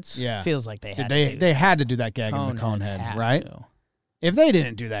 cone heads? Yeah. Feels like they had They had to do that gag in the Coneheads Conehead, had right? to. If they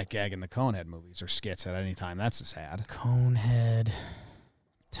didn't do that gag in the Conehead movies or skits at any time, that's sad. Conehead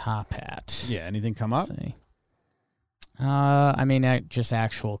top hat. Yeah, anything come up? Let's see. Just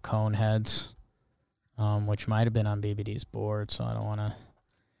actual cone heads, which might have been on BBD's board, so I don't want to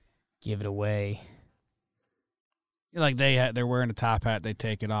give it away. Like they're wearing a top hat, they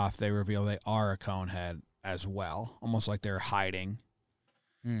take it off, they reveal they are a Conehead as well, almost like they're hiding.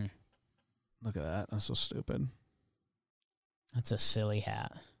 Hmm. Look at that. That's so stupid. That's a silly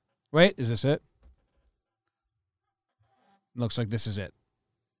hat. Wait, is this it? Looks like this is it.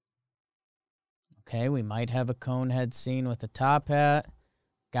 Okay, we might have a Conehead scene with a top hat.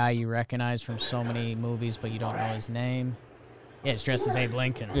 Guy you recognize from so many movies, but you don't know his name. Yeah, he's dressed as Abe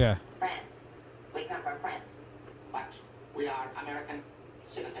Lincoln. Yeah. France. We come from France. But we are American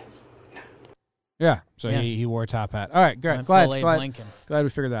citizens now. Yeah. So Yeah. He wore a top hat. All right, great. Went full Abe Glad Lincoln. we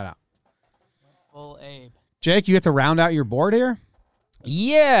figured that out. Full Abe. Jake, you get to round out your board here?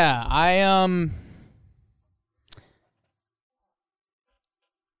 Yeah,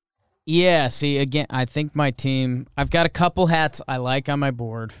 Yeah, see, again, I think my team, I've got a couple hats I like on my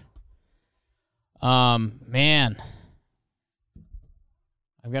board. Man,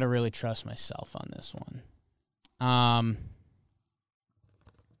 I've got to really trust myself on this one.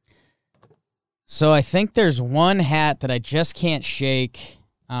 So I think there's one hat that I just can't shake.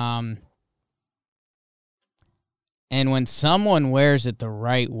 And when someone wears it the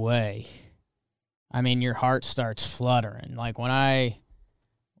right way, I mean, your heart starts fluttering. Like when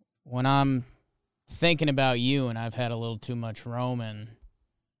I'm thinking about you and I've had a little too much Roman,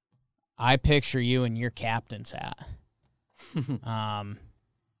 I picture you in your captain's hat.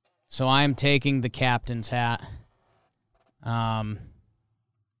 So I'm taking the captain's hat.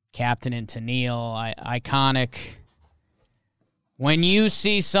 Captain and Tennille, iconic. When you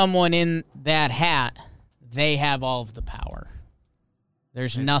see someone in that hat, they have all of the power.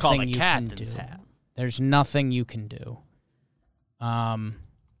 There's It's nothing called a you captain's can do. hat. There's nothing you can do.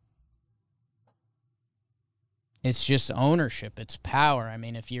 It's just ownership. It's power. I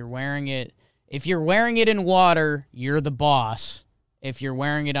mean, if you're wearing it in water, you're the boss. If you're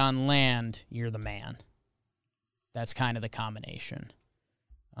wearing it on land, you're the man. That's kind of the combination.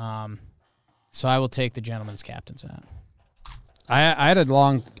 So I will take the gentleman's captain's hat. I had a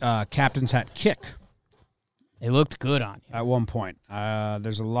long captain's hat kick It looked good on you. at one point.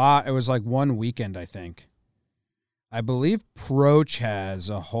 There's a lot. It was like one weekend, I think. I believe Proch has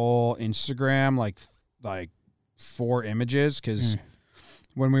a whole Instagram, like 4 images, because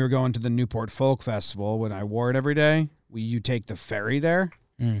when we were going to the Newport Folk Festival, when I wore it every day, you take the ferry there.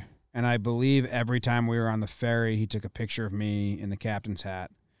 And I believe every time we were on the ferry, he took a picture of me in the captain's hat.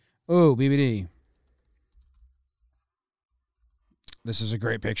 Oh, BBD. This is a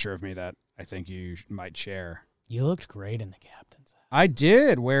great picture of me that I think you might share. You looked great in the captain's hat. I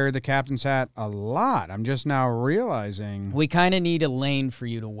did wear the captain's hat a lot. I'm just now realizing. We kind of need a lane for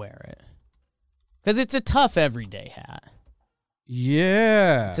you to wear it. Because it's a tough everyday hat.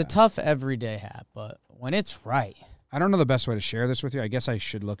 Yeah. It's a tough everyday hat, but when it's right. I don't know the best way to share this with you. I guess I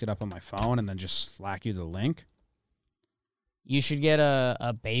should look it up on my phone and then just Slack you the link. You should get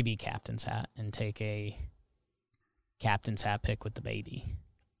a baby captain's hat and take a captain's hat pick with the baby.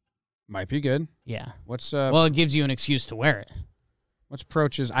 Might be good. Yeah. What's Well, it gives you an excuse to wear it. what's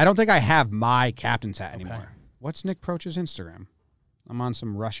Proch's? I don't think I have my captain's hat Okay. anymore. What's Nick Proch's Instagram? I'm on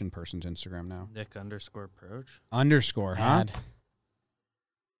some Russian person's Instagram now. Nick_Proch. Underscore, huh? Add.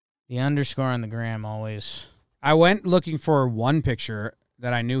 The underscore on the gram always. I went looking for one picture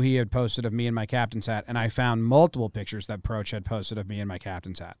that I knew he had posted of me in my captain's hat, and I found multiple pictures that Proch had posted of me in my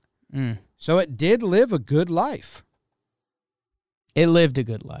captain's hat. Mm. So it did live a good life. It lived a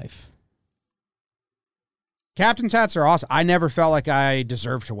good life. Captain's hats are awesome. I never felt like I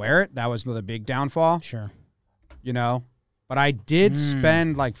deserved to wear it. That was the big downfall, Sure. you know. But I did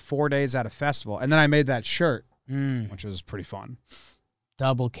spend like 4 days at a festival, and then I made that shirt, which was pretty fun.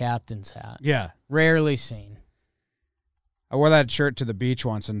 Double captain's hat. Yeah. Rarely seen. I wore that shirt to the beach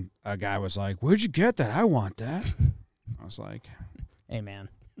once, and a guy was like, "Where'd you get that? I want that." I was like, Hey, man.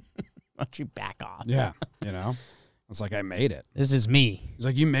 Why don't you back off? yeah, you know. I was like, I made it. This is me. He's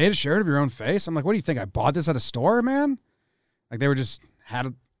like, you made a shirt of your own face? I'm like, what do you think? I bought this at a store, man? Like they were just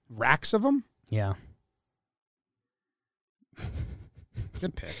had racks of them? Yeah.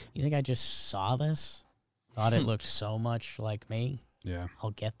 Good pick. You think I just saw this? Thought it looked so much like me? Yeah.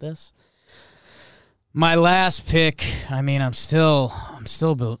 I'll get this. My last pick, I mean, I'm still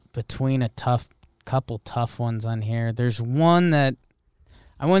between a couple tough ones on here. There's one that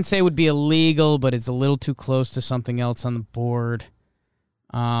I wouldn't say would be illegal, but it's a little too close to something else on the board,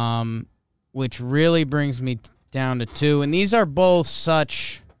 which really brings me down to two. And these are both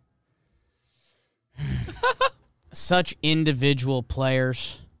such individual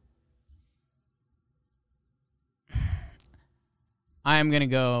players. I am going to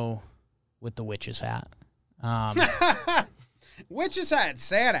go with the witch's hat. Witch's hat,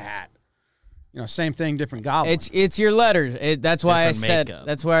 Santa hat. You know, same thing, different goblin. It's your letters. That's why I Different said. makeup.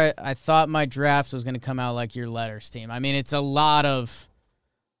 That's why I thought my draft was going to come out like your letters team. I mean, it's a lot of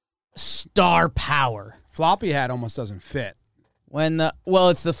star power. Floppy hat almost doesn't fit.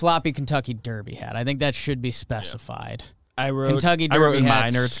 It's the floppy Kentucky Derby hat. I think that should be specified. I wrote Kentucky I wrote Derby in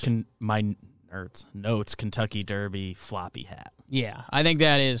my hats. notes Kentucky Derby floppy hat. Yeah, I think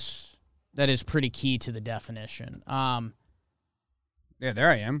that is pretty key to the definition. Yeah, there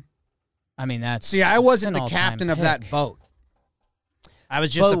I am. I mean, that's See, I wasn't an the all-time captain of pick. that boat. I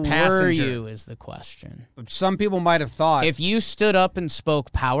was just But a passenger. were you is the question. Some people might have thought. If you stood up and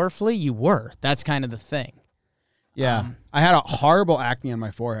spoke powerfully, you were. That's kind of the thing. Yeah. I had a horrible acne on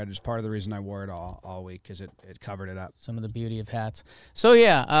my forehead. It's part of the reason I wore it all week because it covered it up. Some of the beauty of hats. So,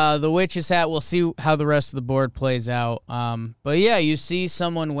 yeah, the witch's hat, we'll see how the rest of the board plays out. But, yeah, you see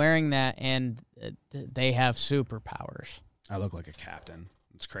someone wearing that, and they have superpowers. I look like a captain.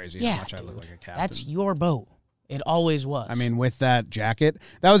 It's crazy Yeah, how much I look like a captain. That's your boat. It always was. I mean, with that jacket,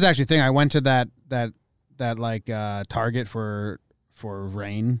 that was actually the thing. I went to that Target for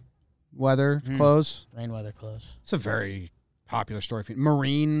rain weather clothes. Rain weather clothes. It's a very popular store.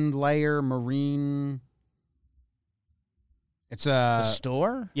 Marine. It's The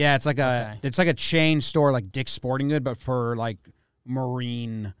store? yeah. It's like Okay. a chain store like Dick's Sporting Good, but for like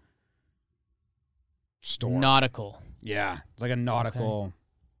marine store. Nautical. Yeah, it's like a nautical.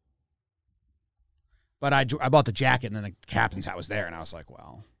 But I bought the jacket, and then the captain's hat was there, and I was like,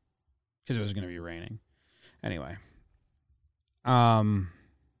 well, because it was going to be raining. Anyway.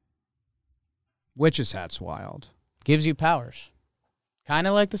 Witch's hat's wild. Gives you powers. Kind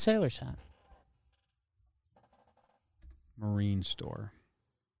of like the sailor's hat. Marine store.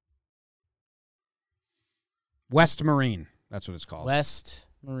 West Marine. That's what it's called. West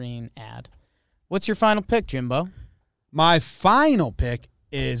Marine ad. What's your final pick, Jimbo? My final pick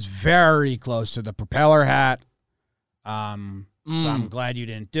is very close to the propeller hat. So I'm glad you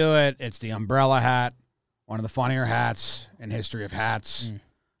didn't do it. It's the umbrella hat. One of the funnier hats in history of hats.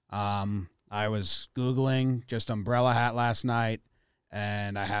 I was Googling just umbrella hat last night,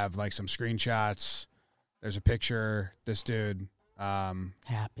 and I have like some screenshots. There's a picture. This dude.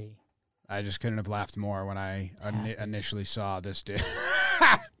 Happy. I just couldn't have laughed more when I initially saw this dude.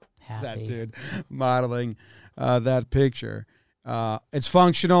 Happy. That dude modeling that picture. It's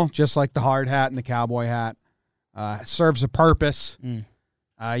functional, just like the hard hat and the cowboy hat. It serves a purpose.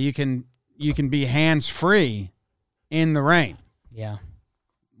 You can be hands free in the rain. Yeah.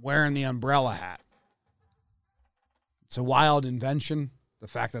 Wearing the umbrella hat. It's a wild invention. The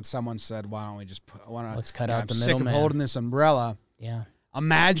fact that someone said, "Why don't we just let's cut out the I'm sick of middleman." holding this umbrella." Yeah.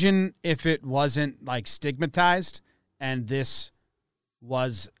 Imagine if it wasn't like stigmatized and this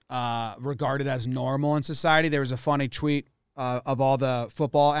was regarded as normal in society. There was a funny tweet of all the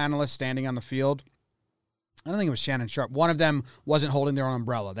football analysts standing on the field. I don't think it was Shannon Sharp. One of them wasn't holding their own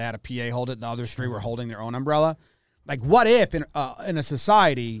umbrella. They had a PA hold it. The other three were holding their own umbrella. Like, what if in a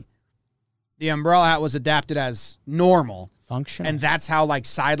society the umbrella hat was adapted as normal? Function. And that's how, like,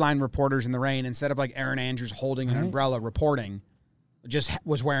 sideline reporters in the rain, instead of, like, Aaron Andrews holding an umbrella reporting, just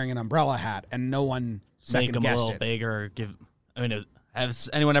was wearing an umbrella hat, and no one Make them a second-guessed little it. bigger. Has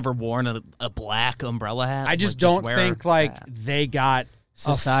anyone ever worn a black umbrella hat? I just Like, don't wear think, a like, hat. they got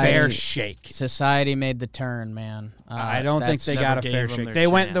Society- a fair shake. Society made the turn, man. I don't think they never got a gave fair them shake. their They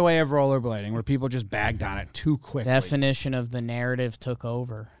went the chance. way of rollerblading, where people just bagged on it too quickly. definition of the narrative took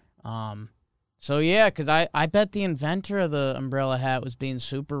over. So yeah, because I bet the inventor of the umbrella hat was being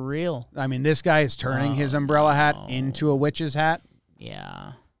super real. I mean, this guy is turning his umbrella hat into a witch's hat.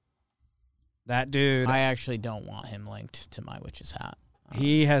 Yeah, That dude, I actually don't want him linked to my witch's hat.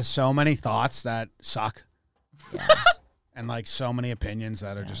 he has so many thoughts that suck. And, like, so many opinions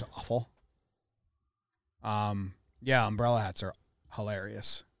that are just awful. Yeah, umbrella hats are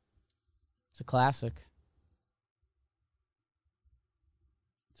hilarious. It's a classic.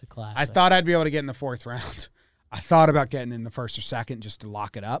 It's a classic. I thought I'd be able to get in the fourth round. I thought about getting in the first or second just to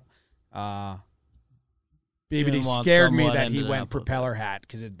lock it up. BBD Didn't want scared me someone that he ended went up with propeller hat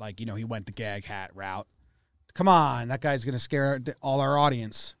because it, like, he went the gag hat route. Come on, that guy's gonna scare all our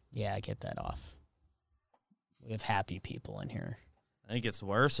audience. Yeah, I get that off. We have happy people in here. I think it's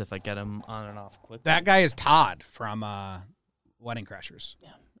worse if I get him on and off quick. That guy is Todd from Wedding Crashers. Yeah,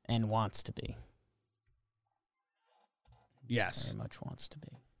 and wants to be. Yes. Very much wants to be.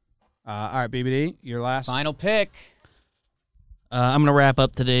 All right, BBD, your last. Final pick. I'm gonna wrap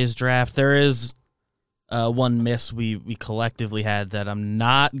up today's draft. There is one miss we collectively had that I'm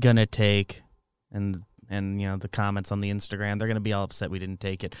not gonna take, and the comments on the Instagram, they're gonna be all upset we didn't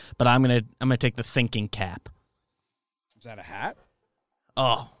take it. But I'm gonna take the thinking cap. Is that a hat?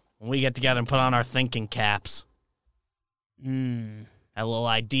 Oh, when we get together and put on our thinking caps, a little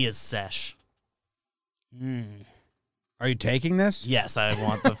ideas sesh. Are you taking this? Yes, I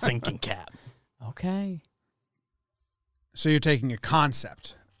want the thinking cap. Okay. So you're taking a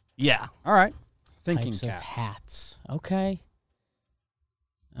concept. Yeah. All right. Thinking Types cap. of hats. Okay.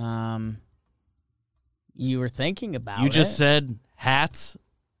 You were thinking about it. You just said hats,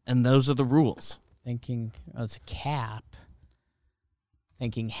 and those are the rules. Thinking, it's a cap.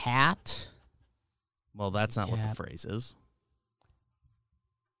 Thinking hat. Well, that's not what Cap. the phrase is.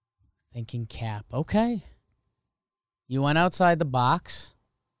 Thinking cap. Okay. You went outside the box.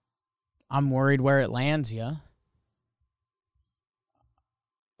 I'm worried where it lands you.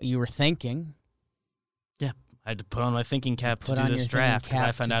 You were thinking. Yeah, I had to put on my thinking cap to Put do on this your thinking draft because I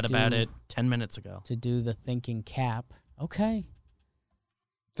cap found to out about do- it 10 minutes ago. To do the thinking cap. Okay.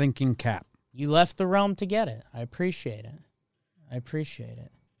 Thinking cap. You left the realm to get it. I appreciate it.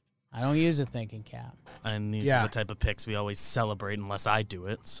 I don't use a thinking cap. And these are the type of picks we always celebrate unless I do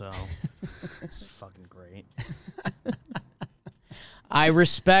it, so it's fucking great. I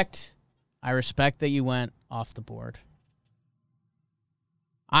respect that you went off the board.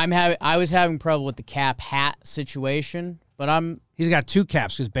 I was having trouble with the cap hat situation, but He's got two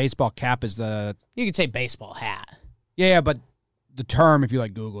caps because baseball cap is the. you could say baseball hat. Yeah, but the term, if you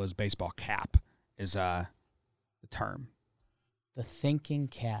like Google, is baseball cap is the term. The thinking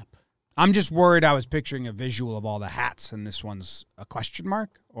cap. I'm just worried I was picturing a visual of all the hats, and this one's a question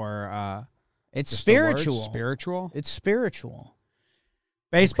mark or It's just a word? spiritual. Spiritual. It's spiritual.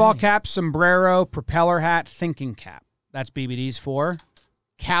 Baseball Okay. cap, sombrero, propeller hat, thinking cap. That's BBD's for.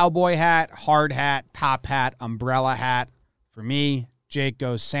 Cowboy hat, hard hat, top hat, umbrella hat. For me, Jake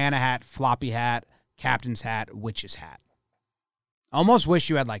goes Santa hat, floppy hat, captain's hat, witch's hat. Almost wish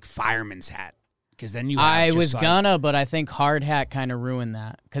you had like fireman's hat because then you. Have I just was like, gonna, but I think hard hat kind of ruined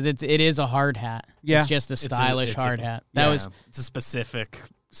that because it is a hard hat. Yeah. It's just a stylish hard hat. It's a specific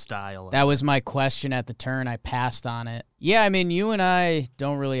style. That was my question at the turn. I passed on it. Yeah, I mean, you and I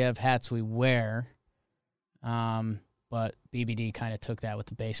don't really have hats we wear. But BBD kind of took that with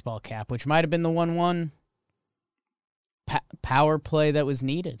the baseball cap, which might have been the 1-1 power play that was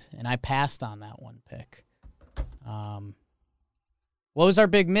needed, and I passed on that one pick. What was our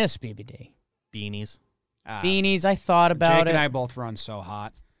big miss, BBD? beanies. Beanies, I thought about Jake it. and I both run so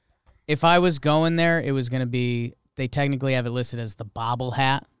hot. If I was going there, it was going to be, they technically have it listed as the bobble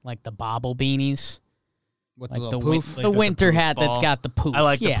hat, like the bobble beanies. With Like the the, little poof. Like the the winter poof hat that's ball. got the poof. I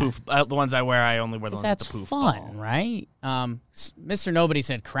like yeah. the poof. The ones I wear, I only wear the ones That's with the poof fun, ball. right? Mr. Nobody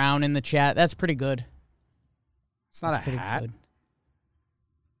said crown in the chat. That's pretty good. It's not That's a pretty hat. good.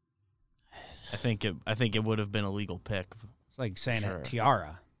 I think it would have been a legal pick It's like saying a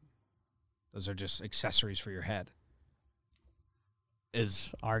tiara. Those are just accessories for your head.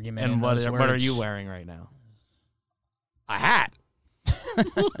 Is Argument. and in what those are words. you wearing right now? A hat.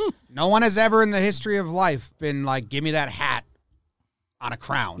 No one has ever in the history of life been like, give me that hat on a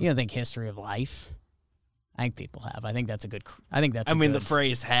crown. You don't think history of life? I think people have. I think that's a good. The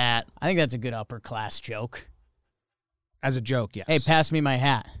phrase hat. I think that's a good upper class joke. As a joke, yes. Hey, pass me my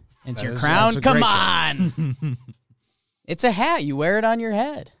hat. It's your That's crown. a Come great on. It's a hat. You wear it on your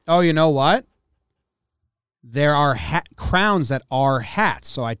head. Oh, you know what? There are crowns that are hats,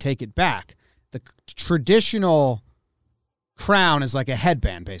 so I take it back. The traditional crown is like a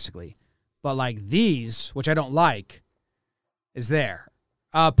headband, basically. But like these, which I don't like, is there.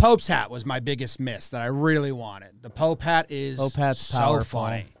 Pope's hat was my biggest miss that I really wanted. The Pope hat is so powerful.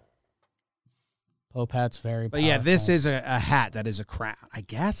 funny. Pope hat's very But powerful. yeah, this is a hat that is a crown, I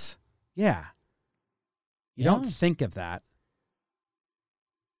guess. Yeah. You don't think of that.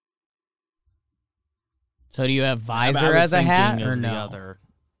 So do you have I visor was as a hat thinking or of no? the other.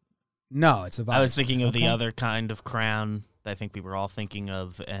 No, it's a visor. I was thinking of the Okay. other kind of crown that I think people are all thinking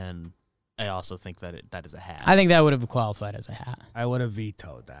of, and I also think that that is a hat. I think that would have qualified as a hat. I would have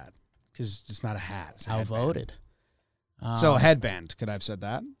vetoed that because it's not a hat. It's a headband. Outvoted. So headband. Could I have said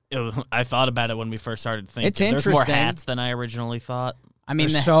that? I thought about it when we first started thinking. It's There's more interesting. hats than I originally thought. I mean,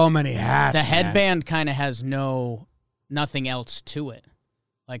 There's so many hats. the man. headband kind of has nothing else to it.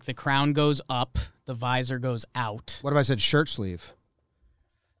 Like the crown goes up, the visor goes out. What if I said shirt sleeve?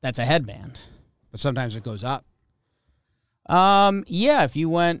 That's a headband. But sometimes it goes up. Yeah, if you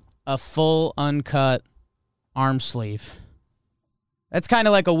went a full uncut arm sleeve, that's kind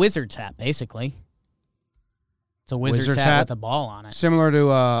of like a wizard's hat, basically. It's a wizard's hat with a ball on it. Similar to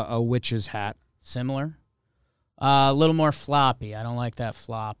a witch's hat. Similar. A little more floppy. I don't like that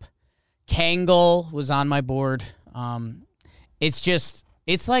flop. Kangol was on my board.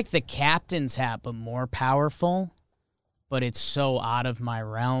 It's like the captain's hat, but more powerful. But it's so out of my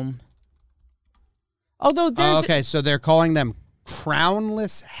realm. Although there's Okay, so they're calling them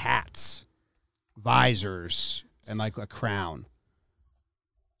crownless hats. Visors and like a crown.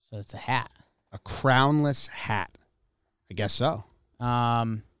 So it's a hat. A crownless hat. I guess so.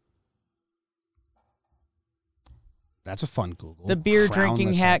 That's a fun Google. The beer Crownless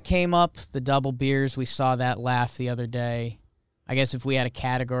drinking hat came up. The double beers. We saw that laugh the other day. I guess if we had a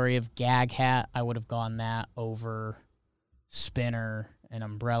category of gag hat, I would have gone that over spinner and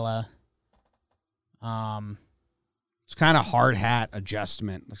umbrella. It's kind of hard hat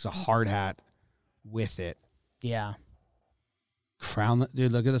adjustment. It's a hard hat with it. Yeah.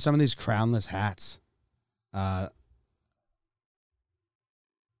 Dude, look at some of these crownless hats.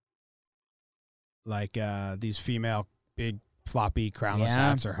 These female big floppy crownless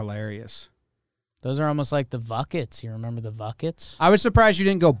hats are hilarious. Those are almost like the buckets. You remember the buckets? I was surprised you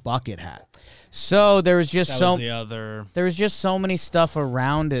didn't go bucket hat. So there was just There was just so many stuff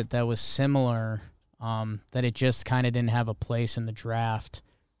around it that was similar that it just kind of didn't have a place in the draft.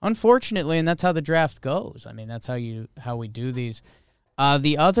 Unfortunately, and that's how the draft goes. I mean, that's how we do these.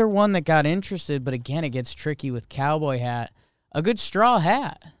 The other one that got interested, but again, it gets tricky with cowboy hat. A good straw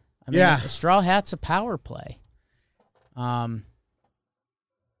hat. I mean, a straw hat's a power play. Yeah.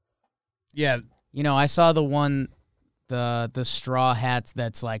 You know, I saw the one, the straw hats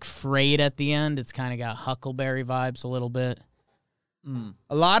that's like frayed at the end. It's kind of got Huckleberry vibes a little bit.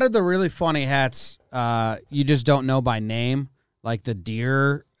 A lot of the really funny hats, you just don't know by name, like the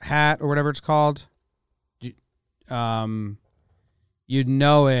deer hat or whatever it's called. You'd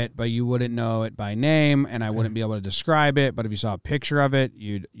know it, but you wouldn't know it by name, and I wouldn't be able to describe it. But if you saw a picture of it,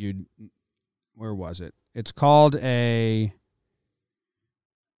 you'd where was it? It's called a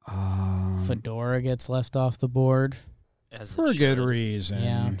Fedora gets left off the board. for good reason.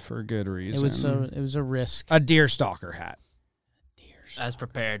 Yeah. For good reason. It was a risk. A deer stalker hat. As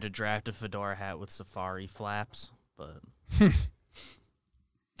prepared to draft a fedora hat with safari flaps, but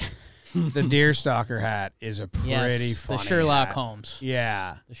The deer stalker hat is a pretty funny the Sherlock hat. Holmes.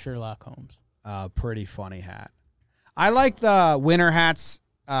 Yeah. The Sherlock Holmes. Pretty funny hat. I like the winter hats.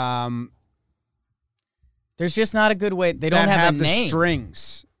 There's just not a good way. They don't that have a the name.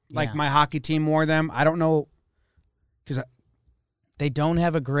 strings. Like Yeah. my hockey team wore them. I don't know because They don't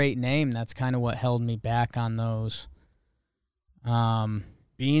have a great name. That's kind of what held me back on those.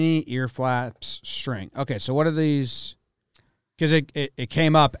 beanie, ear flaps, string. Okay, so what are these? Because it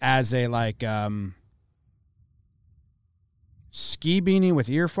came up as a ski beanie with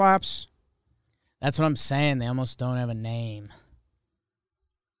ear flaps. That's what I'm saying. They almost don't have a name.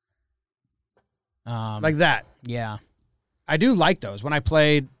 Like that. Yeah. I do like those. When I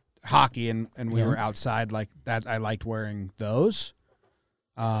played hockey and we Yeah. were outside like that, I liked wearing those.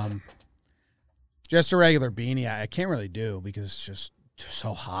 Just a regular beanie, I can't really do because it's just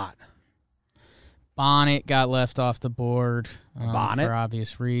so hot. Bonnet got left off the board Bonnet? for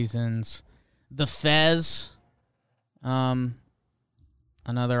obvious reasons. The Fez, another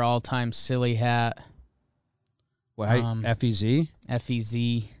all-time silly hat. What, FEZ. FEZ?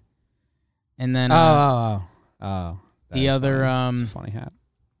 And then Oh. the other, It's a funny hat.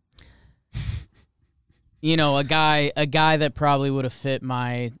 you know, a guy that probably would have fit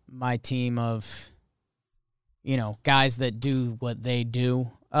my team of, you know, guys that do what they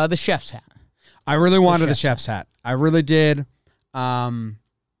do. The chef's hat. I really wanted the chef's chef's hat. I really did. But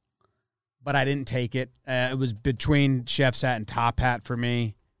I didn't take it. It was between chef's hat and top hat for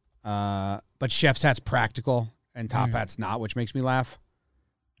me. But chef's hat's practical and top hat's not, which makes me laugh.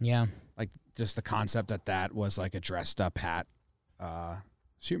 Yeah. Like just the concept that was like a dressed up hat.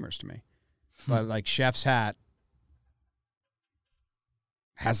 It's humorous to me. But like chef's hat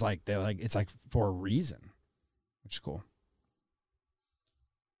has it's like for a reason, which is cool.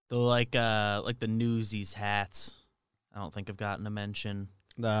 The the Newsies hats, I don't think have gotten a mention.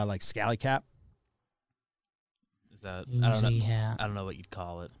 The like scally cap. Is that Newsy hat. I don't know what you'd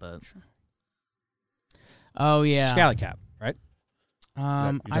call it, but Oh yeah. Scally cap, right? I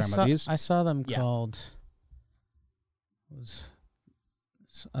talking about saw these? I saw them Yeah. called. Was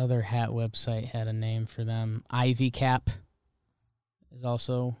this other hat website had a name for them? Ivy cap is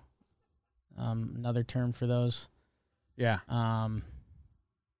also another term for those. Yeah.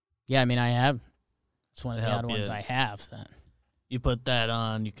 Yeah, I mean I have. It's one of the Help odd ones you. I have. Then you put that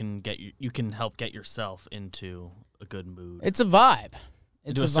on, you can help get yourself into a good mood. it's a vibe.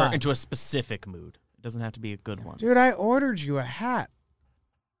 It's into a vibe. into a specific mood. It doesn't have to be a good one. Dude, I ordered you a hat.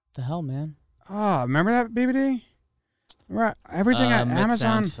 The hell, man. Oh, remember that, BBD? Remember everything at It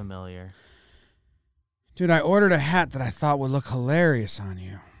Amazon? sounds familiar. Dude, I ordered a hat that I thought would look hilarious on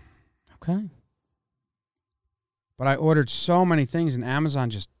you. Okay. But I ordered so many things and Amazon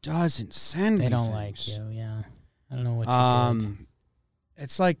just doesn't send me They don't things. like you. Yeah. I don't know what you did.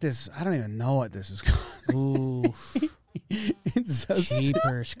 It's like this. I don't even know what this is called. Ooh, It's so stupid.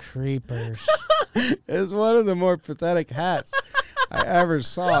 jeepers, creepers. It's one of the more pathetic hats I ever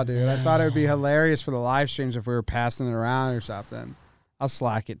saw, dude. I thought it would be hilarious for the live streams if we were passing it around or something. I'll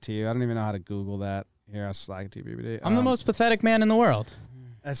Slack it to you. I don't even know how to Google that. Here, I'll Slack it to you, BBD. I'm the most pathetic man in the world.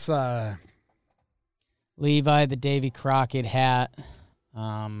 That's Levi, the Davy Crockett hat.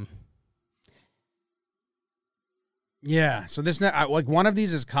 yeah. So this like one of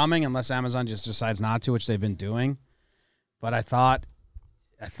these is coming unless Amazon just decides not to, which they've been doing. But I thought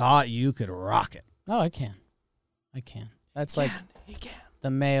you could rock it. Oh, I can. That's like He can.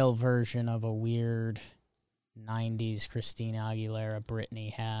 the male version of a weird 90s Christina Aguilera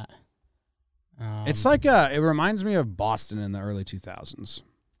Britney hat. It's like it reminds me of Boston in the early 2000s.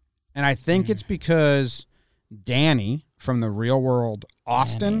 And I think it's because Danny from the Real World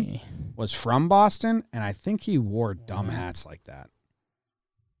Austin Danny. was from Boston, and I think he wore dumb hats like that.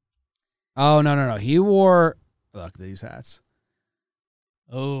 Oh, no. He wore, look, these hats.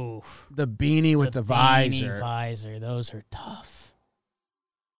 Oh, The beanie with the beanie visor. visor. Those are tough.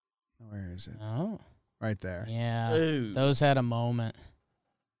 Where is it? Oh, Right there. yeah. Ooh. Those had a moment.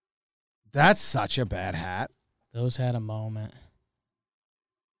 That's such a bad hat. Those had a moment.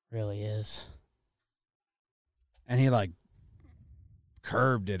 Really is. And he, like,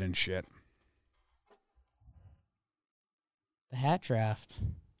 curved it and shit. The hat draft.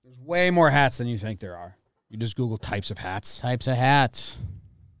 There's way more hats than you think there are. You just Google types of hats. Types of hats.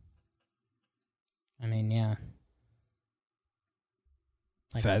 I mean, yeah.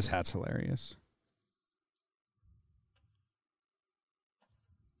 Like- Fez hat's hilarious.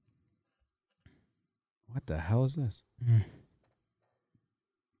 What the hell is this?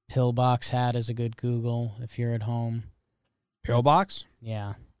 Pillbox hat is a good Google if you're at home. Pillbox?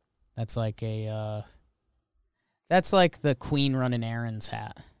 Yeah. That's like a that's like the Queen running errands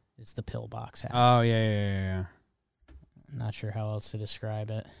hat. It's the pillbox hat. Oh, yeah. I'm not sure how else to describe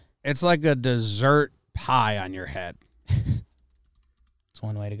it. It's like a dessert pie on your head. It's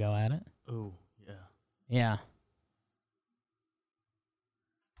one way to go at it. Ooh, yeah. Yeah.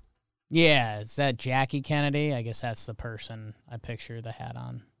 Yeah, is that Jackie Kennedy? I guess that's the person I picture the hat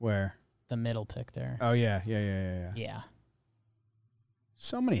on. Where? The middle pick there. Oh, yeah. Yeah.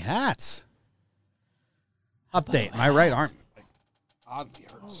 So many hats. Update. about My right hats? arm oddly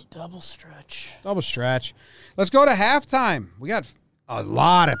hurts. Double stretch. Double stretch. Let's go to halftime. We got a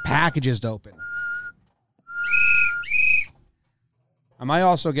lot of packages to open. I might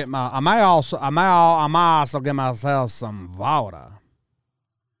also get myself some water.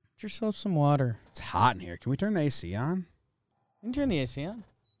 Get yourself some water. It's hot in here. Can we turn the AC on? You can turn the AC on.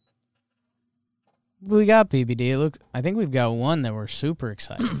 We got PBD. I think we've got one that we're super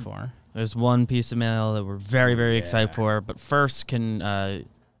excited for. There's one piece of mail that we're very, very excited for. But first, can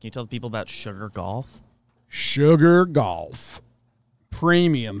you tell the people about Sugar Golf? Sugar Golf.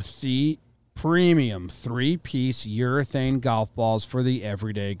 Premium 3-piece urethane golf balls for the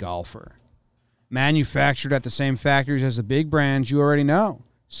everyday golfer. Manufactured at the same factories as the big brands you already know.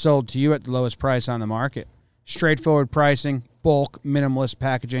 Sold to you at the lowest price on the market. Straightforward pricing, bulk, minimalist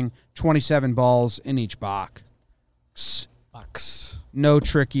packaging, 27 balls in each box. No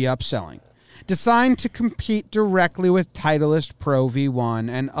tricky upselling. Designed to compete directly with Titleist Pro V1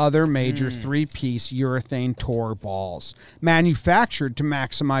 and other major 3-piece urethane tour balls. Manufactured to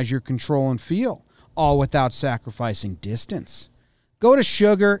maximize your control and feel, all without sacrificing distance. Go to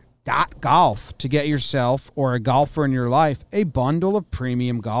sugar.golf to get yourself or a golfer in your life a bundle of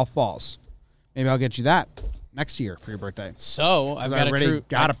premium golf balls. Maybe I'll get you that next year for your birthday. So I've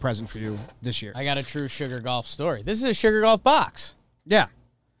got a present for you this year. I got a true Sugar Golf story. This is a Sugar Golf box. Yeah.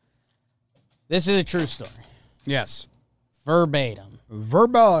 This is a true story. Yes. Verbatim.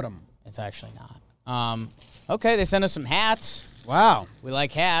 It's actually not. Okay, they sent us some hats. Wow. We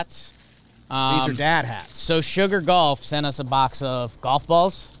like hats. These are dad hats. So Sugar Golf sent us a box of golf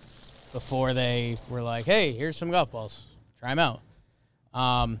balls before they were like, hey, here's some golf balls. Try them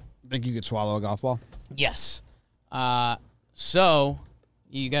out. Think you could swallow a golf ball? Yes. So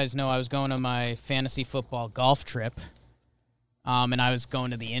you guys know I was going to my fantasy football golf trip. And I was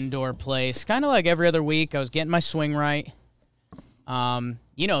going to the indoor place, kind of like every other week. I was getting my swing right.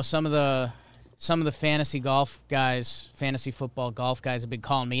 You know, some of the fantasy golf guys, fantasy football golf guys have been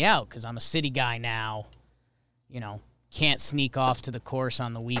calling me out because I'm a city guy now. You know, can't sneak off to the course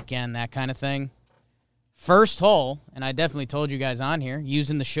on the weekend, that kind of thing. First hole, and I definitely told you guys on here,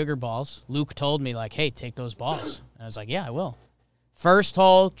 using the sugar balls. Luke told me, like, hey, take those balls. And I was like, yeah, I will. First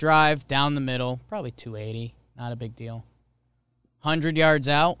hole, drive down the middle, probably 280, not a big deal. 100 yards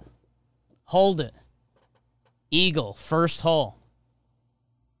out, hold it. Eagle, first hole.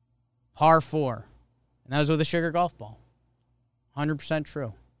 Par 4. And that was with a Sugar Golf ball. 100%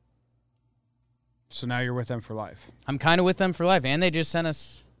 true. So now you're with them for life. I'm kind of with them for life. And they just sent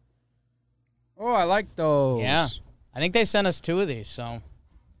us... Oh, I like those. Yeah. I think they sent us 2 of these, so... I'm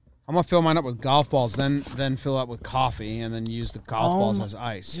going to fill mine up with golf balls, then fill up with coffee, and then use the golf balls as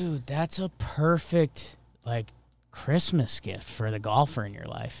ice. Dude, that's a perfect, Christmas gift for the golfer in your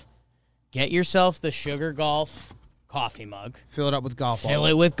life. Get yourself the Sugar Golf coffee mug. Fill it up with golf balls. Fill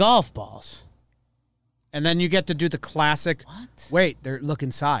it with golf balls. And then you get to do the classic. What? Wait, look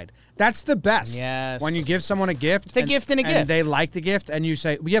inside. That's the best. Yes. When you give someone a gift. It's a gift and a gift. And they like the gift, and you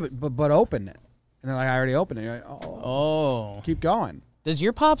say, yeah, but open it. And they're like, I already opened it. You're like, oh. Keep going. Does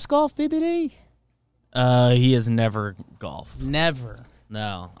your pops golf, BBD? He has never golfed. Never.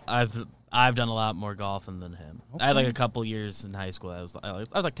 No, I've done a lot more golfing than him. Okay. I had a couple years in high school. I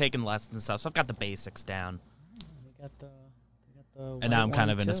was taking lessons and stuff, so I've got the basics down. We got the And now I'm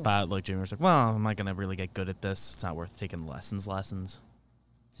kind of in a spot like Jimmy was like, well, am I going to really get good at this? It's not worth taking lessons. It's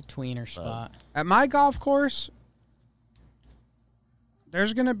a tweener spot. At my golf course,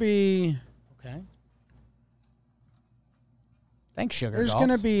 there's going to be... Okay. Thanks, Sugar There's Golf.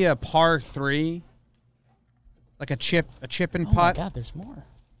 going to be a par 3, like a chip and putt. Oh, my God, there's more.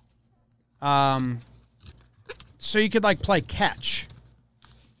 So you could, play catch.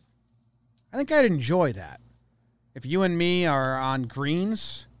 I think I'd enjoy that. If you and me are on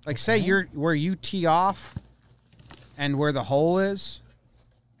greens, say you're where you tee off and where the hole is,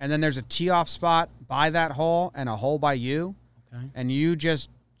 and then there's a tee off spot by that hole and a hole by you, and you just,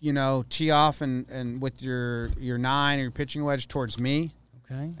 tee off and with your 9 or your pitching wedge towards me,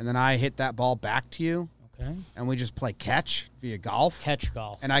 and then I hit that ball back to you, and we just play catch via golf. Catch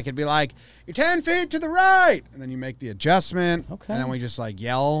golf. And I could be like, you're 10 feet to the right, and then you make the adjustment, and then we just,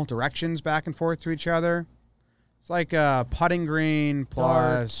 yell directions back and forth to each other. It's like a putting green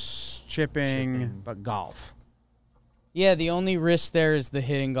plus chipping, but golf. Yeah, the only risk there is the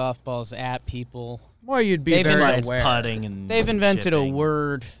hitting golf balls at people. Well, you'd be very aware. Putting and They've invented chipping. a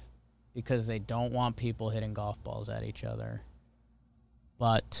word because they don't want people hitting golf balls at each other.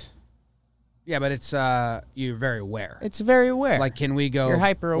 But... Yeah, but it's you're very aware. It's very aware. Can we go... You're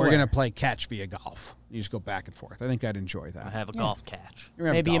hyper aware. We're going to play catch via golf. You just go back and forth. I think I'd enjoy that. I have a golf catch.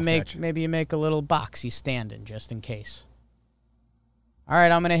 Maybe you make a little box you stand in just in case. All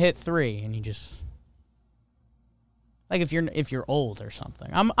right, I'm gonna hit 3, and you just if you're old or something.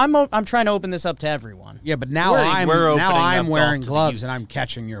 I'm trying to open this up to everyone. Yeah, but now I'm wearing gloves and I'm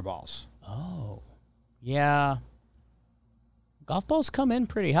catching your balls. Oh, yeah. Golf balls come in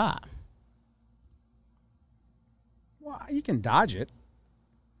pretty hot. Well, you can dodge it.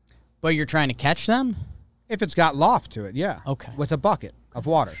 But you're trying to catch them? If it's got loft to it, yeah. Okay. With a bucket of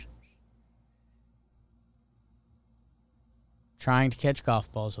water. Trying to catch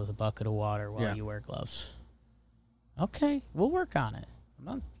golf balls with a bucket of water while Yeah. you wear gloves. Okay, we'll work on it. I'm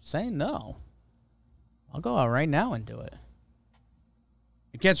not saying no. I'll go out right now and do it.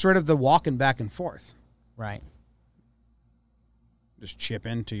 It gets rid of the walking back and forth. Right. Just chip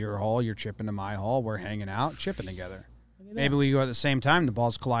into your hole, you're chipping to my hole, we're hanging out, chipping together. Look at Maybe that. we go at the same time, the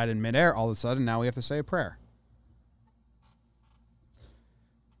balls collide in midair, all of a sudden now we have to say a prayer.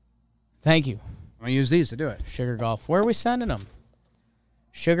 Thank you, I'm going to use these to do it. Sugar Golf. Where are we sending them?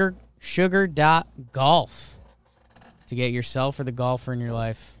 Sugar.golf to get yourself or the golfer in your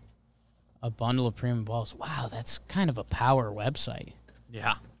life a bundle of premium balls. Wow, that's kind of a power website.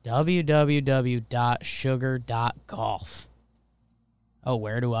 Yeah. www.sugar.golf. Oh,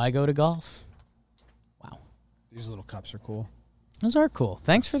 where do I go to golf? Wow. These little cups are cool. Those are cool.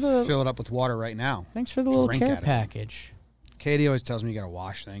 Thanks for the Fill it up with water right now. little Drink care out of it. package. Katie always tells me you got to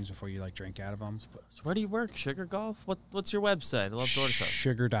wash things before you drink out of them. So where do you work? Sugar Golf? What's your website? I love to order stuff.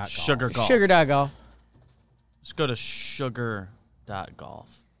 Sugar.golf. Sugar Golf. Sugar.golf. Just go to sugar.golf.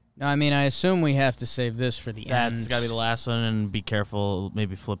 No, I mean, I assume we have to save this for the end. That's got to be the last one, and be careful.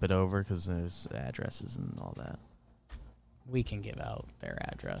 Maybe flip it over because there's addresses and all that. We can give out their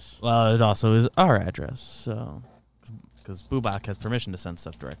address. Well, it also is our address, so because Bubak has permission to send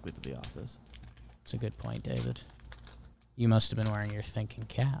stuff directly to the office. It's a good point, David. You must have been wearing your thinking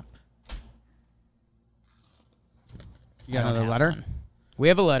cap. You got I don't another have letter? one. We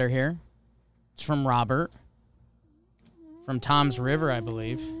have a letter here. It's from Robert. From Tom's River, I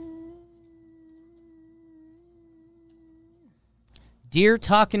believe. Dear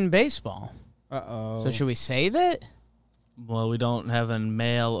Talkin' Baseball. Uh-oh. So should we save it? Well, we don't have a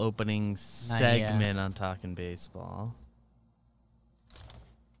mail opening segment on Talking Baseball.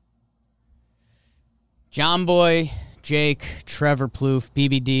 John Boy, Jake, Trevor Plouffe,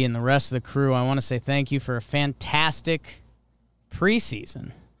 BBD, and the rest of the crew, I want to say thank you for a fantastic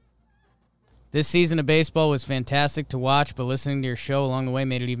preseason. This season of baseball was fantastic to watch, but listening to your show along the way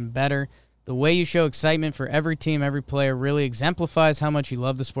made it even better. The way you show excitement for every team, every player really exemplifies how much you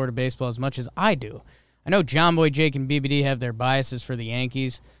love the sport of baseball as much as I do. I know John Boy, Jake, and BBD have their biases for the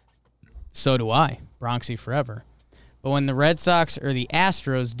Yankees. So do I. Bronxy forever. But when the Red Sox or the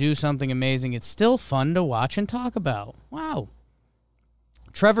Astros do something amazing, it's still fun to watch and talk about. Wow.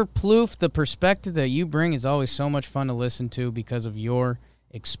 Trevor Plouffe, the perspective that you bring is always so much fun to listen to because of your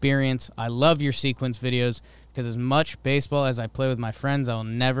experience. I love your sequence videos because as much baseball as I play with my friends, I will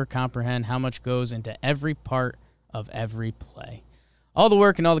never comprehend how much goes into every part of every play. All the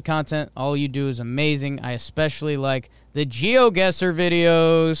work and all the content, all you do is amazing. I especially like the GeoGuessr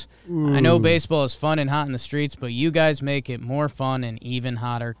videos. I know baseball is fun and hot in the streets, but you guys make it more fun and even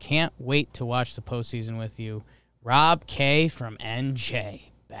hotter. Can't wait to watch the postseason with you. Rob K. from NJ.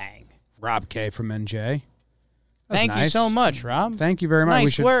 Bang. Rob K. from NJ. That's Thank you nice. so much, Rob. Thank you very much.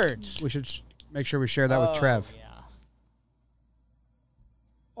 Nice words. We should make sure we share that with Trev. Yeah.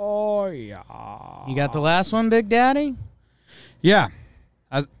 Oh, yeah. You got the last one, Big Daddy? Yeah.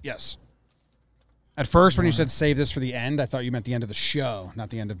 Yes. At first, when you said save this for the end, I thought you meant the end of the show, not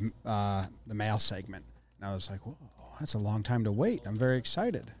the end of the mail segment. And I was like, whoa, that's a long time to wait. I'm very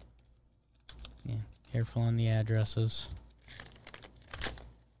excited. Yeah. Careful on the addresses.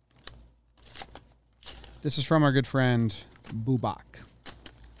 This is from our good friend, Bubak.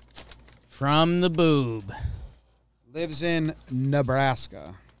 From the boob. Lives in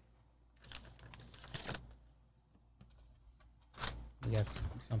Nebraska. You got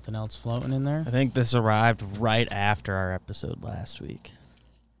something else floating in there? I think this arrived right after our episode last week.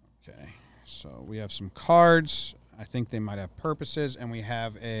 Okay. So we have some cards. I think they might have purposes. And we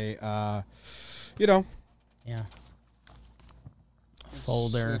have a, Yeah.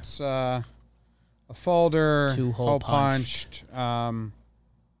 Folder. It's a folder. Two-hole punched.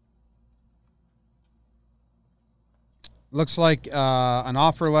 Looks like an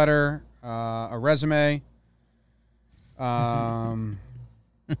offer letter, a resume.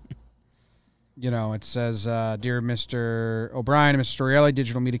 It says, Dear Mr. O'Brien and Mr. Storielli,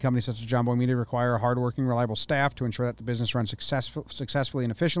 digital media companies such as John Boy Media require a hardworking, reliable staff to ensure that the business runs successfully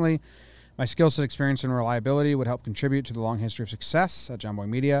and efficiently. My skill set, experience, and reliability would help contribute to the long history of success at John Boy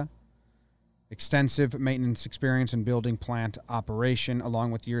Media. Extensive maintenance experience in building plant operation,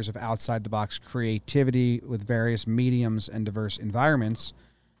 along with years of outside-the-box creativity with various mediums and diverse environments,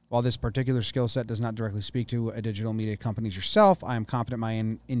 While this particular skill set does not directly speak to a digital media companies yourself, I am confident my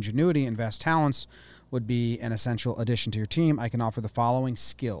ingenuity and vast talents would be an essential addition to your team. I can offer the following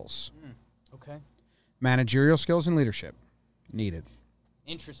skills. Okay. Managerial skills and leadership. Needed.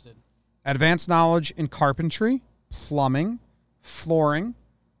 Interested. Advanced knowledge in carpentry, plumbing, flooring,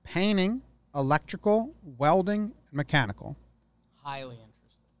 painting, electrical, welding, and mechanical. Highly interested.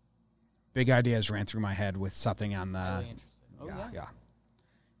 Big ideas ran through my head with something on the... Highly interested. Oh, yeah.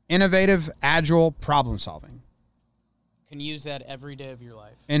 Innovative, agile problem solving. Can use that every day of your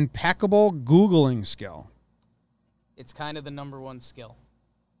life. Impeccable Googling skill. It's kind of the number one skill.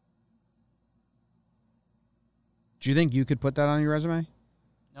 Do you think you could put that on your resume?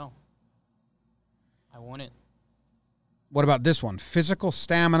 No. I wouldn't. What about this one? Physical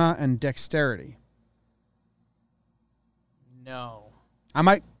stamina and dexterity. No. I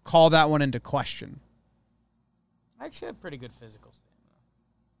might call that one into question. I actually have pretty good physical stamina.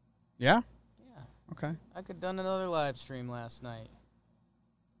 Yeah? Yeah. Okay. I could have done another live stream last night.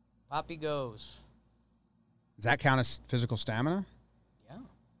 Poppy goes. Does that count as physical stamina? Yeah.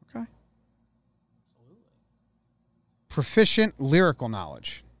 Okay. Absolutely. Proficient lyrical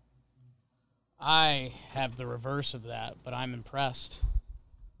knowledge. I have the reverse of that, but I'm impressed.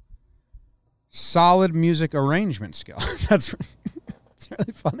 Solid music arrangement skill. That's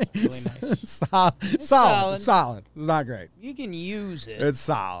really funny. Really nice. Solid. It's not great. You can use it. It's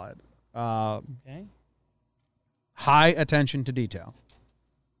solid. Okay. High attention to detail.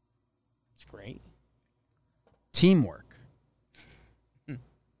 It's great. Teamwork.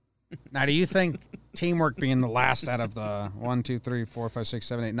 Now, do you think teamwork being the last out of the 1, 2, 3, 4, 5, 6,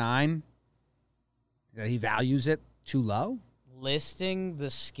 7, 8, 9, that he values it too low? Listing the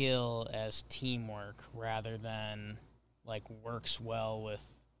skill as teamwork rather than like works well with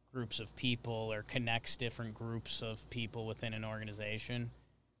groups of people or connects different groups of people within an organization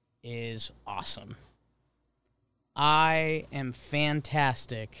is awesome. I am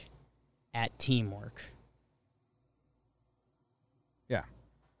fantastic at teamwork. Yeah.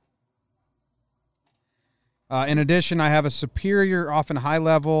 In addition, I have a superior, often high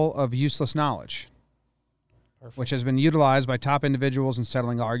level of useless knowledge, Perfect. which has been utilized by top individuals in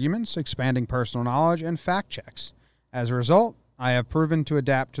settling arguments, expanding personal knowledge, and fact checks. As a result, I have proven to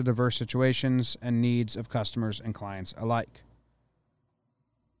adapt to diverse situations and needs of customers and clients alike.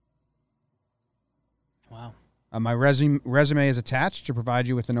 Wow. My resume is attached to provide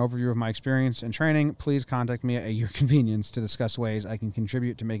you with an overview of my experience and training. Please contact me at your convenience to discuss ways I can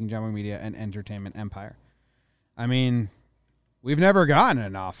contribute to making Jumbo Media an entertainment empire. I mean, we've never gotten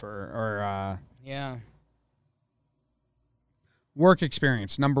an offer or Yeah. work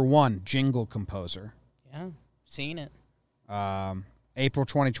experience. Number 1, jingle composer. Yeah. Seen it. April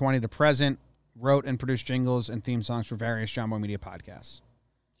 2020 to present, wrote and produced jingles and theme songs for various Jumbo Media podcasts.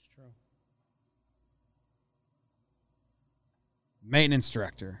 It's true. Maintenance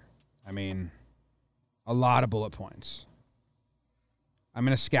director. I mean, a lot of bullet points. I'm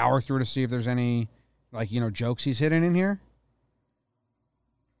going to scour through to see if there's any, jokes he's hidden in here.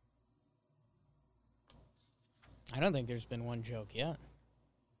 I don't think there's been one joke yet.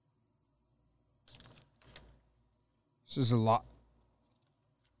 This is a lot.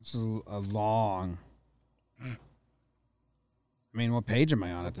 This is a long. I mean, what page am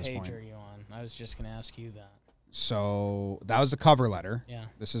I on at this What point? page are you on? I was just going to ask you that. So that was the cover letter. Yeah.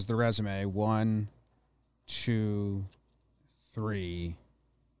 This is the resume. 1, 2, 3,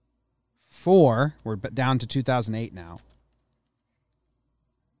 4. We're down to 2008 now.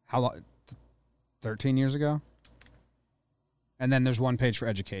 How long? 13 years ago? And then there's one page for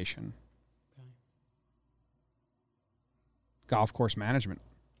education. Okay. Golf course management.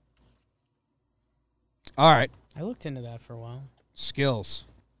 All right. I looked into that for a while. Skills.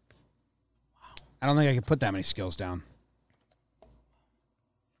 Wow. I don't think I could put that many skills down.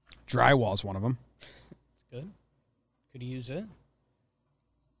 Drywall's one of them. It's good. Could use it.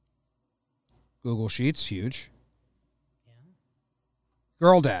 Google Sheets, huge. Yeah.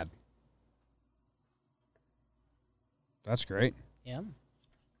 Girl dad. That's great. Yeah.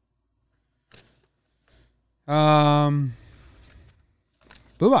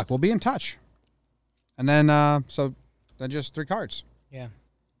 Bubak, we'll be in touch. And then, then just 3 cards. Yeah.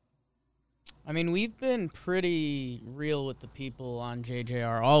 I mean, we've been pretty real with the people on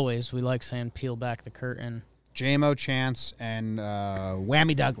JJR always. We like saying peel back the curtain. JMO Chance and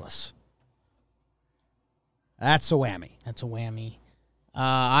Whammy Douglas. That's a whammy. That's a whammy.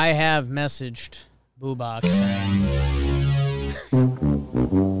 I have messaged Bubak saying,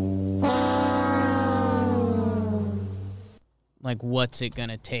 like, what's it going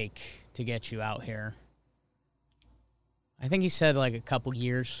to take to get you out here? I think he said like a couple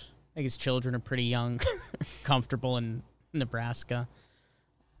years. I think his children are pretty young, comfortable in Nebraska.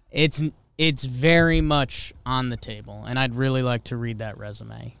 It's very much on the table, and I'd really like to read that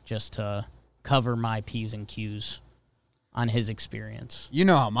resume just to cover my P's and Q's on his experience. You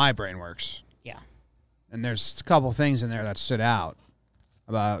know how my brain works. Yeah. And there's a couple things in there that stood out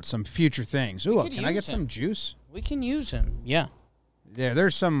about some future things. Ooh, can I get some juice? We can use him, yeah. Yeah,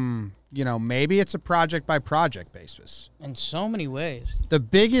 there's some, maybe it's a project-by-project basis. In so many ways. The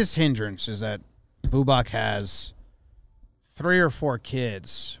biggest hindrance is that Bubak has 3 or 4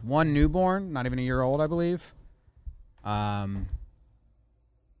 kids. 1 newborn, not even a year old, I believe. And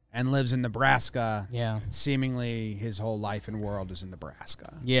lives in Nebraska. Yeah. Seemingly his whole life and world is in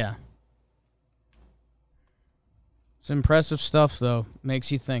Nebraska. Yeah. It's impressive stuff, though.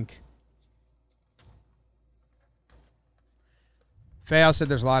 Makes you think. Fayal said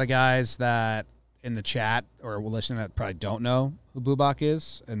there's a lot of guys that in the chat or will listen that probably don't know who Bubak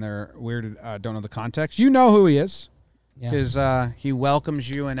is, and they're weird, don't know the context. You know who he is because he welcomes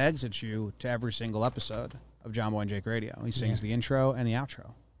you and exits you to every single episode of John Boy and Jake Radio. He sings the intro and the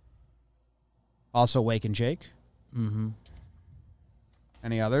outro. Also, Wake and Jake. Mm-hmm.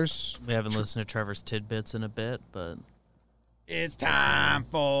 Any others? We haven't listened to Trevor's tidbits in a bit, but it's time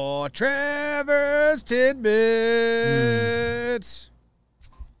for Trevor's tidbits.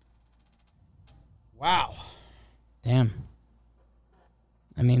 Wow. Damn.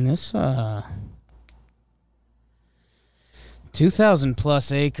 I mean, this 2,000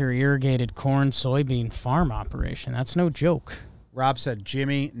 plus acre irrigated corn soybean farm operation. That's no joke. Rob said,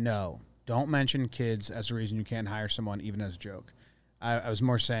 Jimmy, no. Don't mention kids as a reason you can't hire someone, even as a joke. I was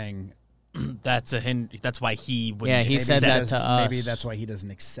more saying that's a hint. That's why he wouldn't. Yeah, he said that to us. Maybe that's why he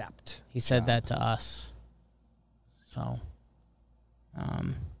doesn't accept. He said that to us. So,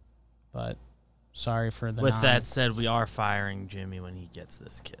 but sorry for the. With that said, we are firing Jimmy when he gets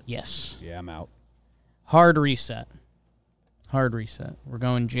this kid. Yes. Yeah, I'm out. Hard reset. Hard reset. We're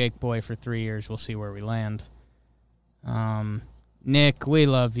going Jake Boy for 3 years. We'll see where we land. Nick, we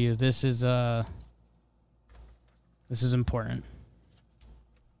love you. This is important.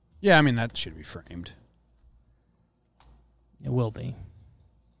 Yeah, I mean, that should be framed. It will be.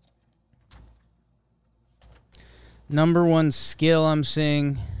 Number one skill I'm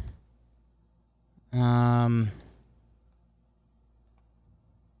seeing. God,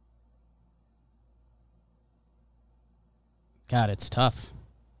 it's tough.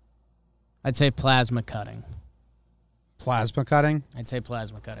 I'd say plasma cutting. Plasma cutting? I'd say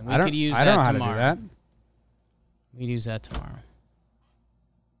plasma cutting. I don't know how to do that. We'd use that tomorrow.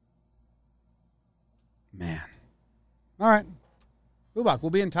 Man. All right. Bubak,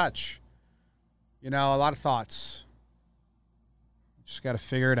 we'll be in touch. A lot of thoughts. Just got to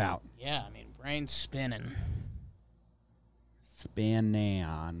figure it out. Yeah, I mean, brain's spinning.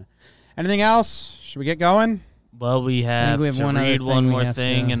 Spinning. Anything else? Should we get going? Well, we have we have to one other read thing one we more have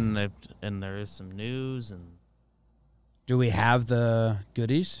thing, to- and there is some news, and Do we have the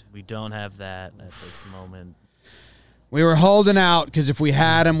goodies? we don't have that at this moment. We were holding out because if we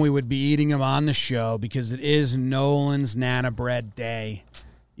had them, we would be eating them on the show because it is Nolan's Nana Bread Day.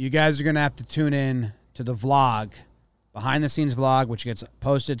 You guys are going to have to tune in to the vlog, behind-the-scenes vlog, which gets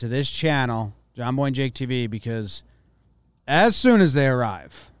posted to this channel, John Boy and Jake TV, because as soon as they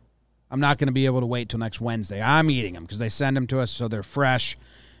arrive, I'm not going to be able to wait till next Wednesday. I'm eating them because they send them to us so they're fresh.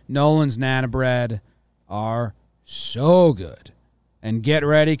 Nolan's Nana Bread are so good. And get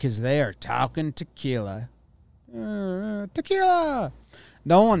ready because they are talking tequila. Tequila.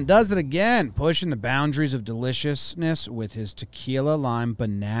 Nolan does it again, pushing the boundaries of deliciousness with his tequila lime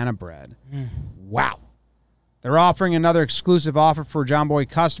banana bread. Wow. They're offering another exclusive offer for John Boy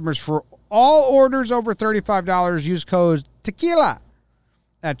customers. For all orders over $35, use code TEQUILA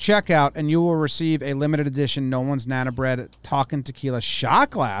at checkout, and you will receive a limited edition Nolan's Nana Bread Talkin' Tequila shot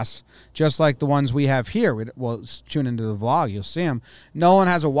glass, just like the ones we have here. Well, tune into the vlog. You'll see them. Nolan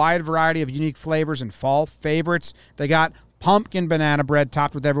has a wide variety of unique flavors and fall favorites. They got pumpkin banana bread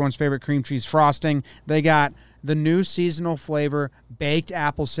topped with everyone's favorite cream cheese frosting. They got the new seasonal flavor, baked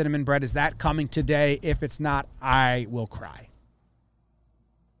apple cinnamon bread. Is that coming today? If it's not, I will cry.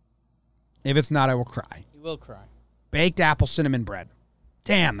 If it's not, I will cry. You will cry. Baked apple cinnamon bread.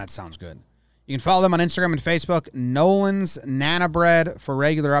 Damn, that sounds good. You can follow them on Instagram and Facebook, Nolan's Nana Bread, for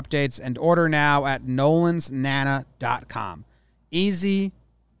regular updates, and order now at nolansnana.com. Easy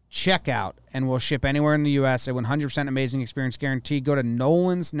checkout, and we'll ship anywhere in the U.S. A 100% amazing experience guaranteed. Go to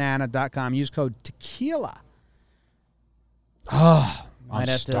nolansnana.com. Use code TEQUILA. Oh, I'm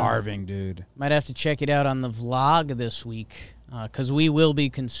starving, dude. Might have to check it out on the vlog this week because we will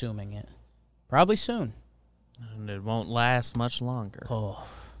be consuming it. Probably soon. And it won't last much longer. Oh,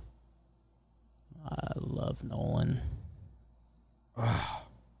 I love Nolan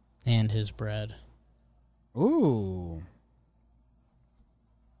and his bread. Ooh.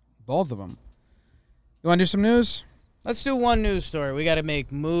 Both of them. You want to do some news? Let's do one news story. We got to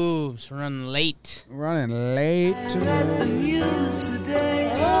make moves. We're running late. We're running late to the News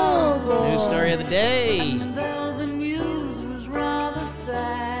today. News story of the day. Though the news was rather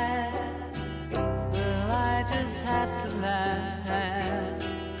sad, well, I just had to laugh.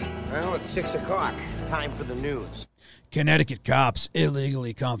 Well, it's 6 o'clock. Time for the news. Connecticut cops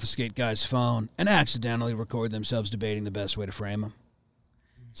illegally confiscate guy's phone and accidentally record themselves debating the best way to frame him.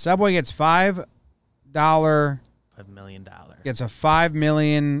 Subway gets $5 $5 million. gets a $5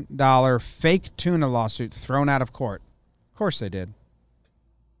 million fake tuna lawsuit thrown out of court. Of course they did.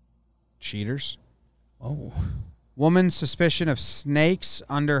 Cheaters. Oh. Woman's suspicion of snakes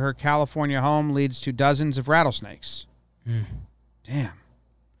under her California home leads to dozens of rattlesnakes. Damn.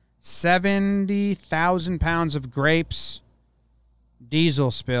 70,000 pounds of grapes, diesel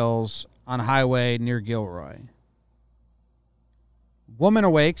spills on highway near Gilroy. Woman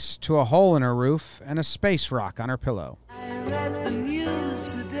awakes to a hole in her roof and a space rock on her pillow. I read the news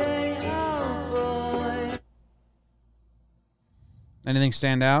today, oh boy. Anything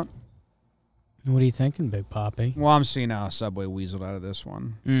stand out? What are you thinking, Big Poppy? Well, I'm seeing how Subway weaseled out of this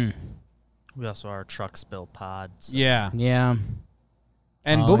one. We also are truck spill pods. Yeah. Yeah.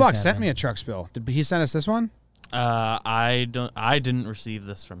 And Always Bubak sent having. me a truck spill. Did he send us this one? I didn't receive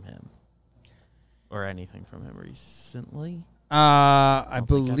this from him or anything from him recently. I don't think I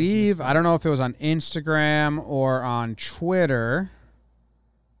believe, missed that. I don't know if it was on Instagram or on Twitter,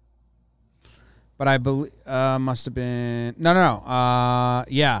 but I believe, must have been, no.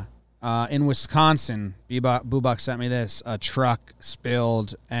 In Wisconsin, Bubak sent me this, a truck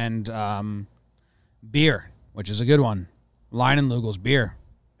spilled and beer, which is a good one. Leinenlugel's beer,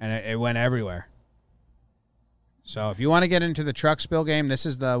 and it went everywhere. So if you want to get into the truck spill game, this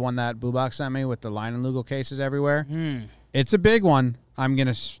is the one that Bubak sent me with the Leinenlugel cases everywhere. It's a big one. I'm going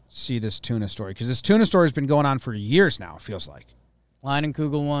to see this tuna story because this tuna story has been going on for years now, it feels like.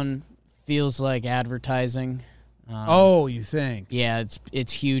 Leinenkugel one feels like advertising. You think? Yeah,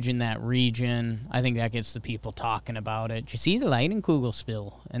 it's huge in that region. I think that gets the people talking about it. Did you see the Leinenkugel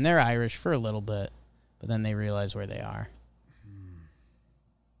spill? And they're Irish for a little bit, but then they realize where they are.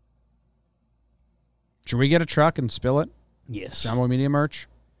 Should we get a truck and spill it? Yes. Jumbo Media merch?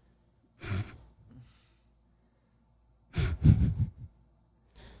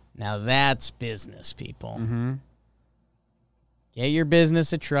 Now that's business, people. Mm-hmm. Get your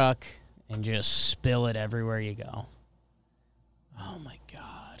business a truck and just spill it everywhere you go. Oh, my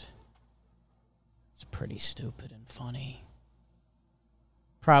God. It's pretty stupid and funny.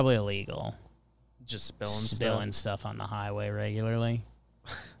 Probably illegal. Just spilling Spilling stuff on the highway regularly.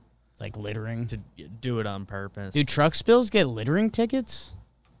 It's like littering. to do it on purpose. Do truck spills get littering tickets?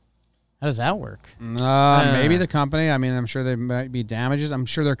 How does that work? Maybe the company. I mean, I'm sure there might be damages. I'm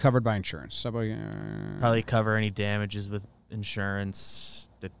sure they're covered by insurance. Subway, Probably cover any damages with insurance.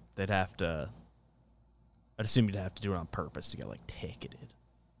 That they'd have to. I'd assume you'd have to do it on purpose to get like ticketed,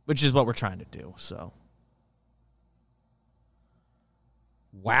 which is what we're trying to do. So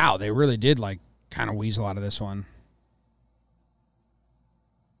wow, they really did like kind of weasel out of this one.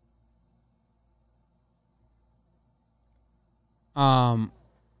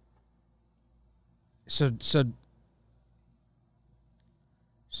 So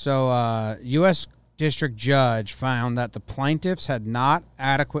U.S. District Judge found that the plaintiffs had not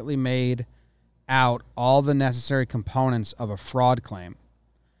adequately made out all the necessary components of a fraud claim.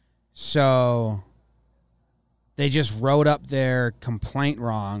 So they just wrote up their complaint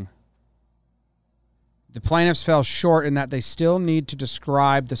wrong. The plaintiffs fell short in that they still need to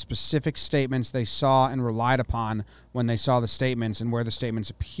describe the specific statements they saw and relied upon when they saw the statements and where the statements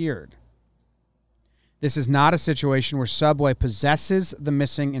appeared. This is not a situation where Subway possesses the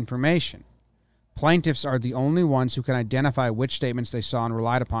missing information. Plaintiffs are the only ones who can identify which statements they saw and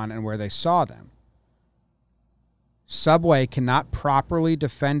relied upon and where they saw them. Subway cannot properly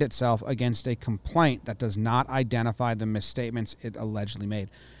defend itself against a complaint that does not identify the misstatements it allegedly made.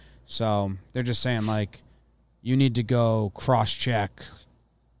 So they're just saying, like, you need to go cross-check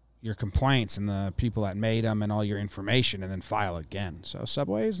your complaints and the people that made them and all your information and then file again. So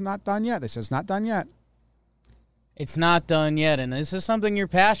Subway is not done yet. They say it's not done yet. It's not done yet, and this is something you're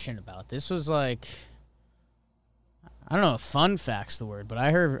passionate about. This was like, I don't know if fun fact's the word, but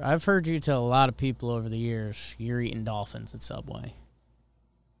I've heard you tell a lot of people over the years you're eating dolphins at Subway.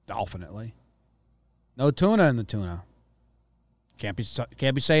 Dolphinately. No tuna in the tuna. Can't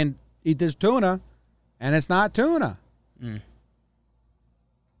be saying eat this tuna And it's not tuna. Mm.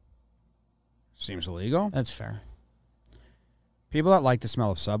 Seems illegal. That's fair. People that like the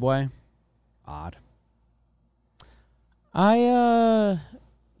smell of Subway, odd.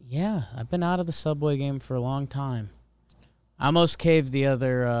 Yeah, I've been out of the Subway game for a long time. I almost caved the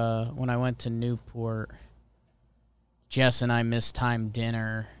other, when I went to Newport. Jess and I mistimed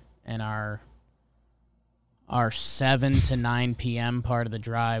dinner, and our 7 to 9 p.m. part of the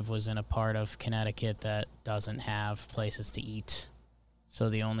drive was in a part of Connecticut that doesn't have places to eat. So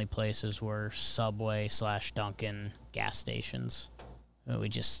the only places were Subway / Dunkin' gas stations.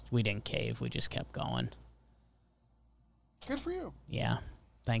 We didn't cave. We just kept going. Good for you. Yeah.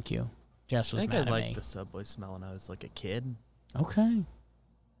 Thank you. Jess was I think mad I at me. liked the Subway smell when I was like a kid. Okay.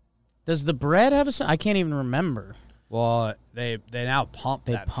 Does the bread have a smell? I can't even remember. Well, they now pump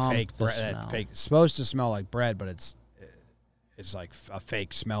They that pump fake the bread. smell. That fake. It's supposed to smell like bread, but it's like a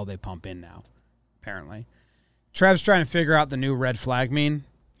fake smell they pump in now, apparently. Trev's trying to figure out the new red flag meme.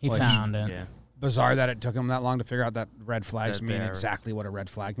 He Which- found it. Yeah. Bizarre that it took him that long to figure out that red flags That mean they're- exactly what a red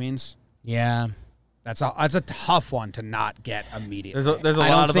flag means. Yeah. That's a tough one to not get immediately. There's a I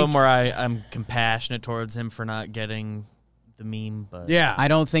lot don't of them think- where I'm compassionate towards him for not getting the meme, but Yeah, I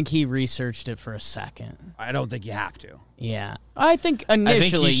don't think he researched it for a second. I don't think you have to. Yeah. I think I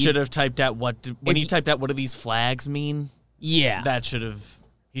initially. think he should have typed out when If he you- typed out what do these flags mean. Yeah. That should have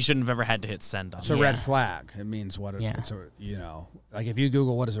he shouldn't have ever had to hit send on. It's a it. red flag. It means what Yeah. it's a, like if you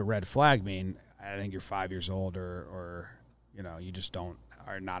Google what does a red flag mean, I think you're 5 years old or you just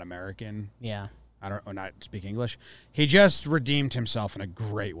are not American. Yeah. Or not speak English. He just redeemed himself in a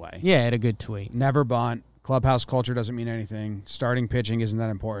great way. Yeah, he had a good tweet. Never bunt. Clubhouse culture doesn't mean anything. Starting pitching isn't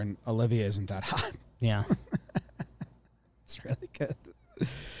that important. Olivia isn't that hot. Yeah. It's really good.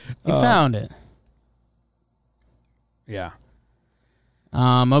 He found it. Yeah.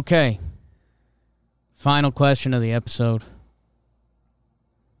 Okay. Final question of the episode.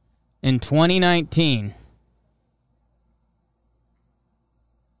 In 2019,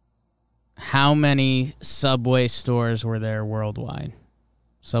 how many Subway stores were there worldwide?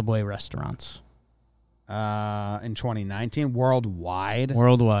 Subway restaurants. In 2019, worldwide.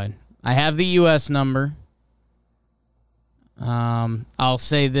 Worldwide. I have the U.S. number. I'll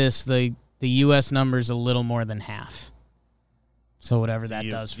say this. The U.S. number is a little more than half. So whatever that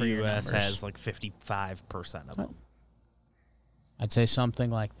does for the your US numbers. has like 55% of them. I'd say something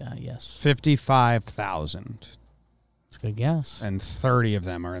like that, yes. 55,000. That's a good guess. And 30 of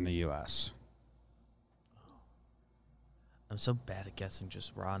them are in the U.S. I'm so bad at guessing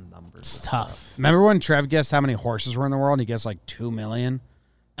just raw numbers. It's and tough. stuff. Remember when Trev guessed how many horses were in the world? And he guessed like 2 million.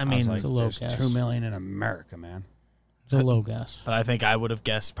 I I was mean, like, It's a low there's guess. 2 million in America, man. It's a low guess. but I think I would have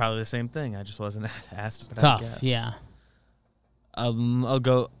guessed probably the same thing. I just wasn't asked. But I Tough, guessed. yeah. I'll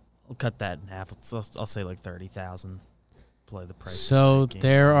cut that in half. I'll say like 30,000. Play the price. So game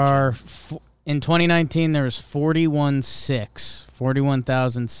there on are, Jim. in 2019, there was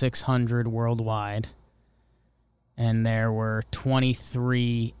 41,600 worldwide. And there were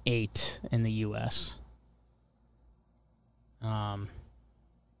 23,800 in the U.S. So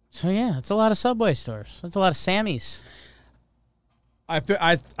yeah, it's a lot of Subway stores. That's a lot of Sammys.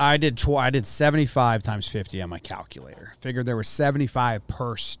 I did 75 times 50 on my calculator. Figured there were 75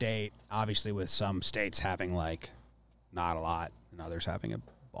 per state. Obviously, with some states having like not a lot and others having a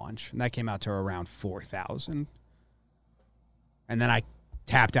bunch, and that came out to around 4,000. And then I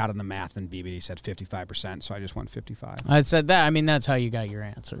tapped out on the math, and BBD said 55%, so I just went 55. I said that. I mean, that's how you got your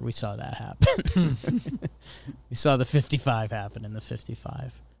answer. We saw that happen. We saw the 55 happen in the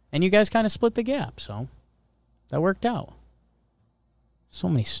 55. And you guys kind of split the gap, so that worked out. So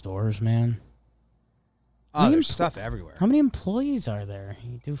many stores, man. Oh, there's stuff everywhere. How many employees are there?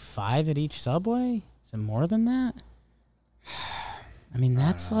 You do 5 at each Subway? Is it more than that? I mean,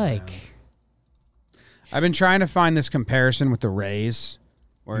 that's like... I've been trying to find this comparison with the Rays,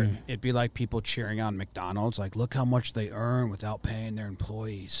 where it'd be like people cheering on McDonald's, like, look how much they earn without paying their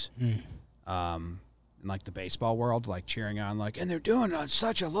employees. In like the baseball world, like cheering on, like, and they're doing it on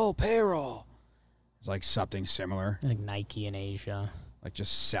such a low payroll. It's like something similar, Like Nike in Asia. like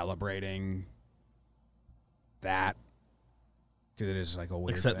just celebrating that, because it is like a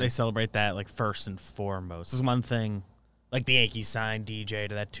weird Except thing. they celebrate that like first and foremost. There's one thing, like the Yankees signed DJ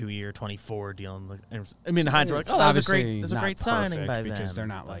to that 2-year, 24 deal. And I mean, the Heinz were like, It's oh, that was a obviously great not signing perfect by because them. they're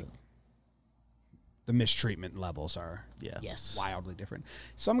not like the mistreatment levels are yeah. Yes. wildly different.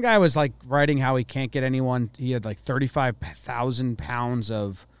 Some guy was like writing how he can't get anyone. He had like 35,000 pounds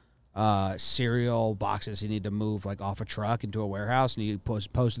of cereal boxes he needed to move like off a truck into a warehouse, and he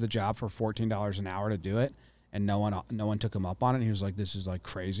posted the job for $14 an hour to do it. and no one took him up on it. And he was like, "This is like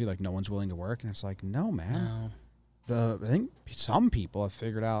crazy. Like no one's willing to work." And it's like, no, man. No. I think some people have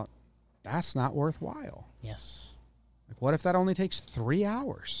figured out that's not worthwhile. Yes. Like, what if that only takes 3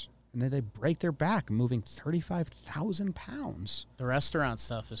 hours and then they break their back moving 35,000 pounds? The restaurant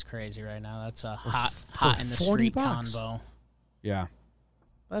stuff is crazy right now. That's a For hot in the street $40. convo. Yeah,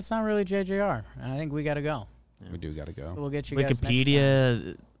 But that's not really JJR, and I think we got to go. we do got to go. So we'll get you guys next time.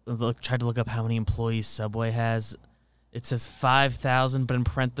 Wikipedia tried to look up how many employees Subway has. It says 5,000, but in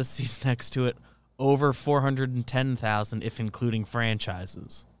parentheses next to it, over 410,000 if including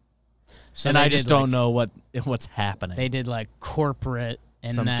franchises. So and they I just did, don't know what's happening. They did like corporate,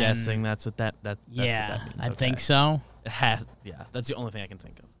 and so I'm then guessing that's what that's what yeah, that means. I Okay. think so. It has, yeah, that's the only thing I can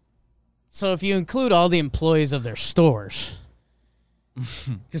think of. So if you include all the employees of their stores,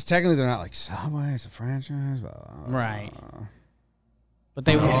 Because technically they're not like Subway, it's a franchise. Blah, blah, blah. right? But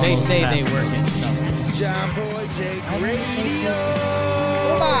they say they work in Subway. John Boy Jake Radio.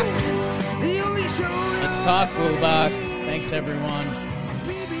 The only show Let's talk, Bluebach. Thanks, everyone.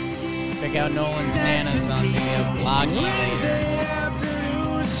 Check out Nolan's Nanas on the vlog later.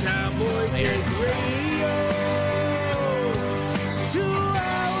 afternoon. John Boy Later. Jake Radio. 2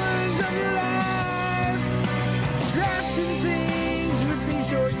 hours of your life. Drafting things with these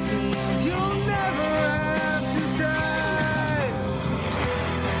short things. You'll never have to strive.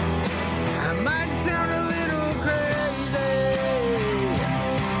 I might sound a little crazy,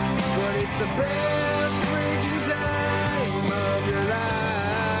 but it's the best breaking time of your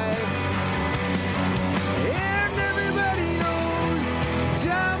life. And everybody knows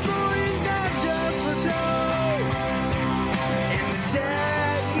John Boy is not just for show. And the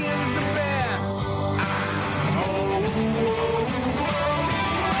Jack is the best.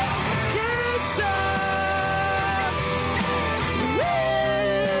 Jake sucks.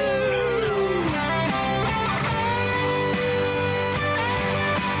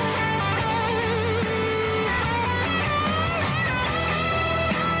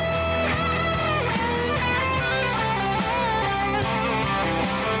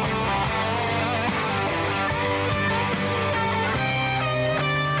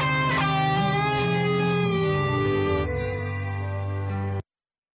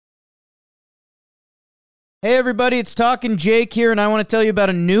 Hey everybody, it's Talking Jake here, and I want to tell you about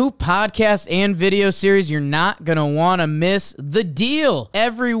a new podcast and video series you're not going to want to miss. The Deal.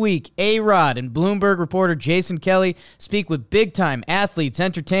 Every week, A-Rod and Bloomberg reporter Jason Kelly speak with big-time athletes,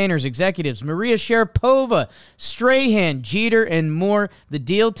 entertainers, executives, Maria Sharapova, Strahan, Jeter, and more. The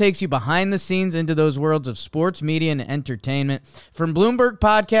Deal takes you behind the scenes into those worlds of sports, media, and entertainment. From Bloomberg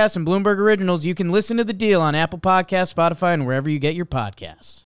Podcasts and Bloomberg Originals, you can listen to The Deal on Apple Podcasts, Spotify, and wherever you get your podcasts.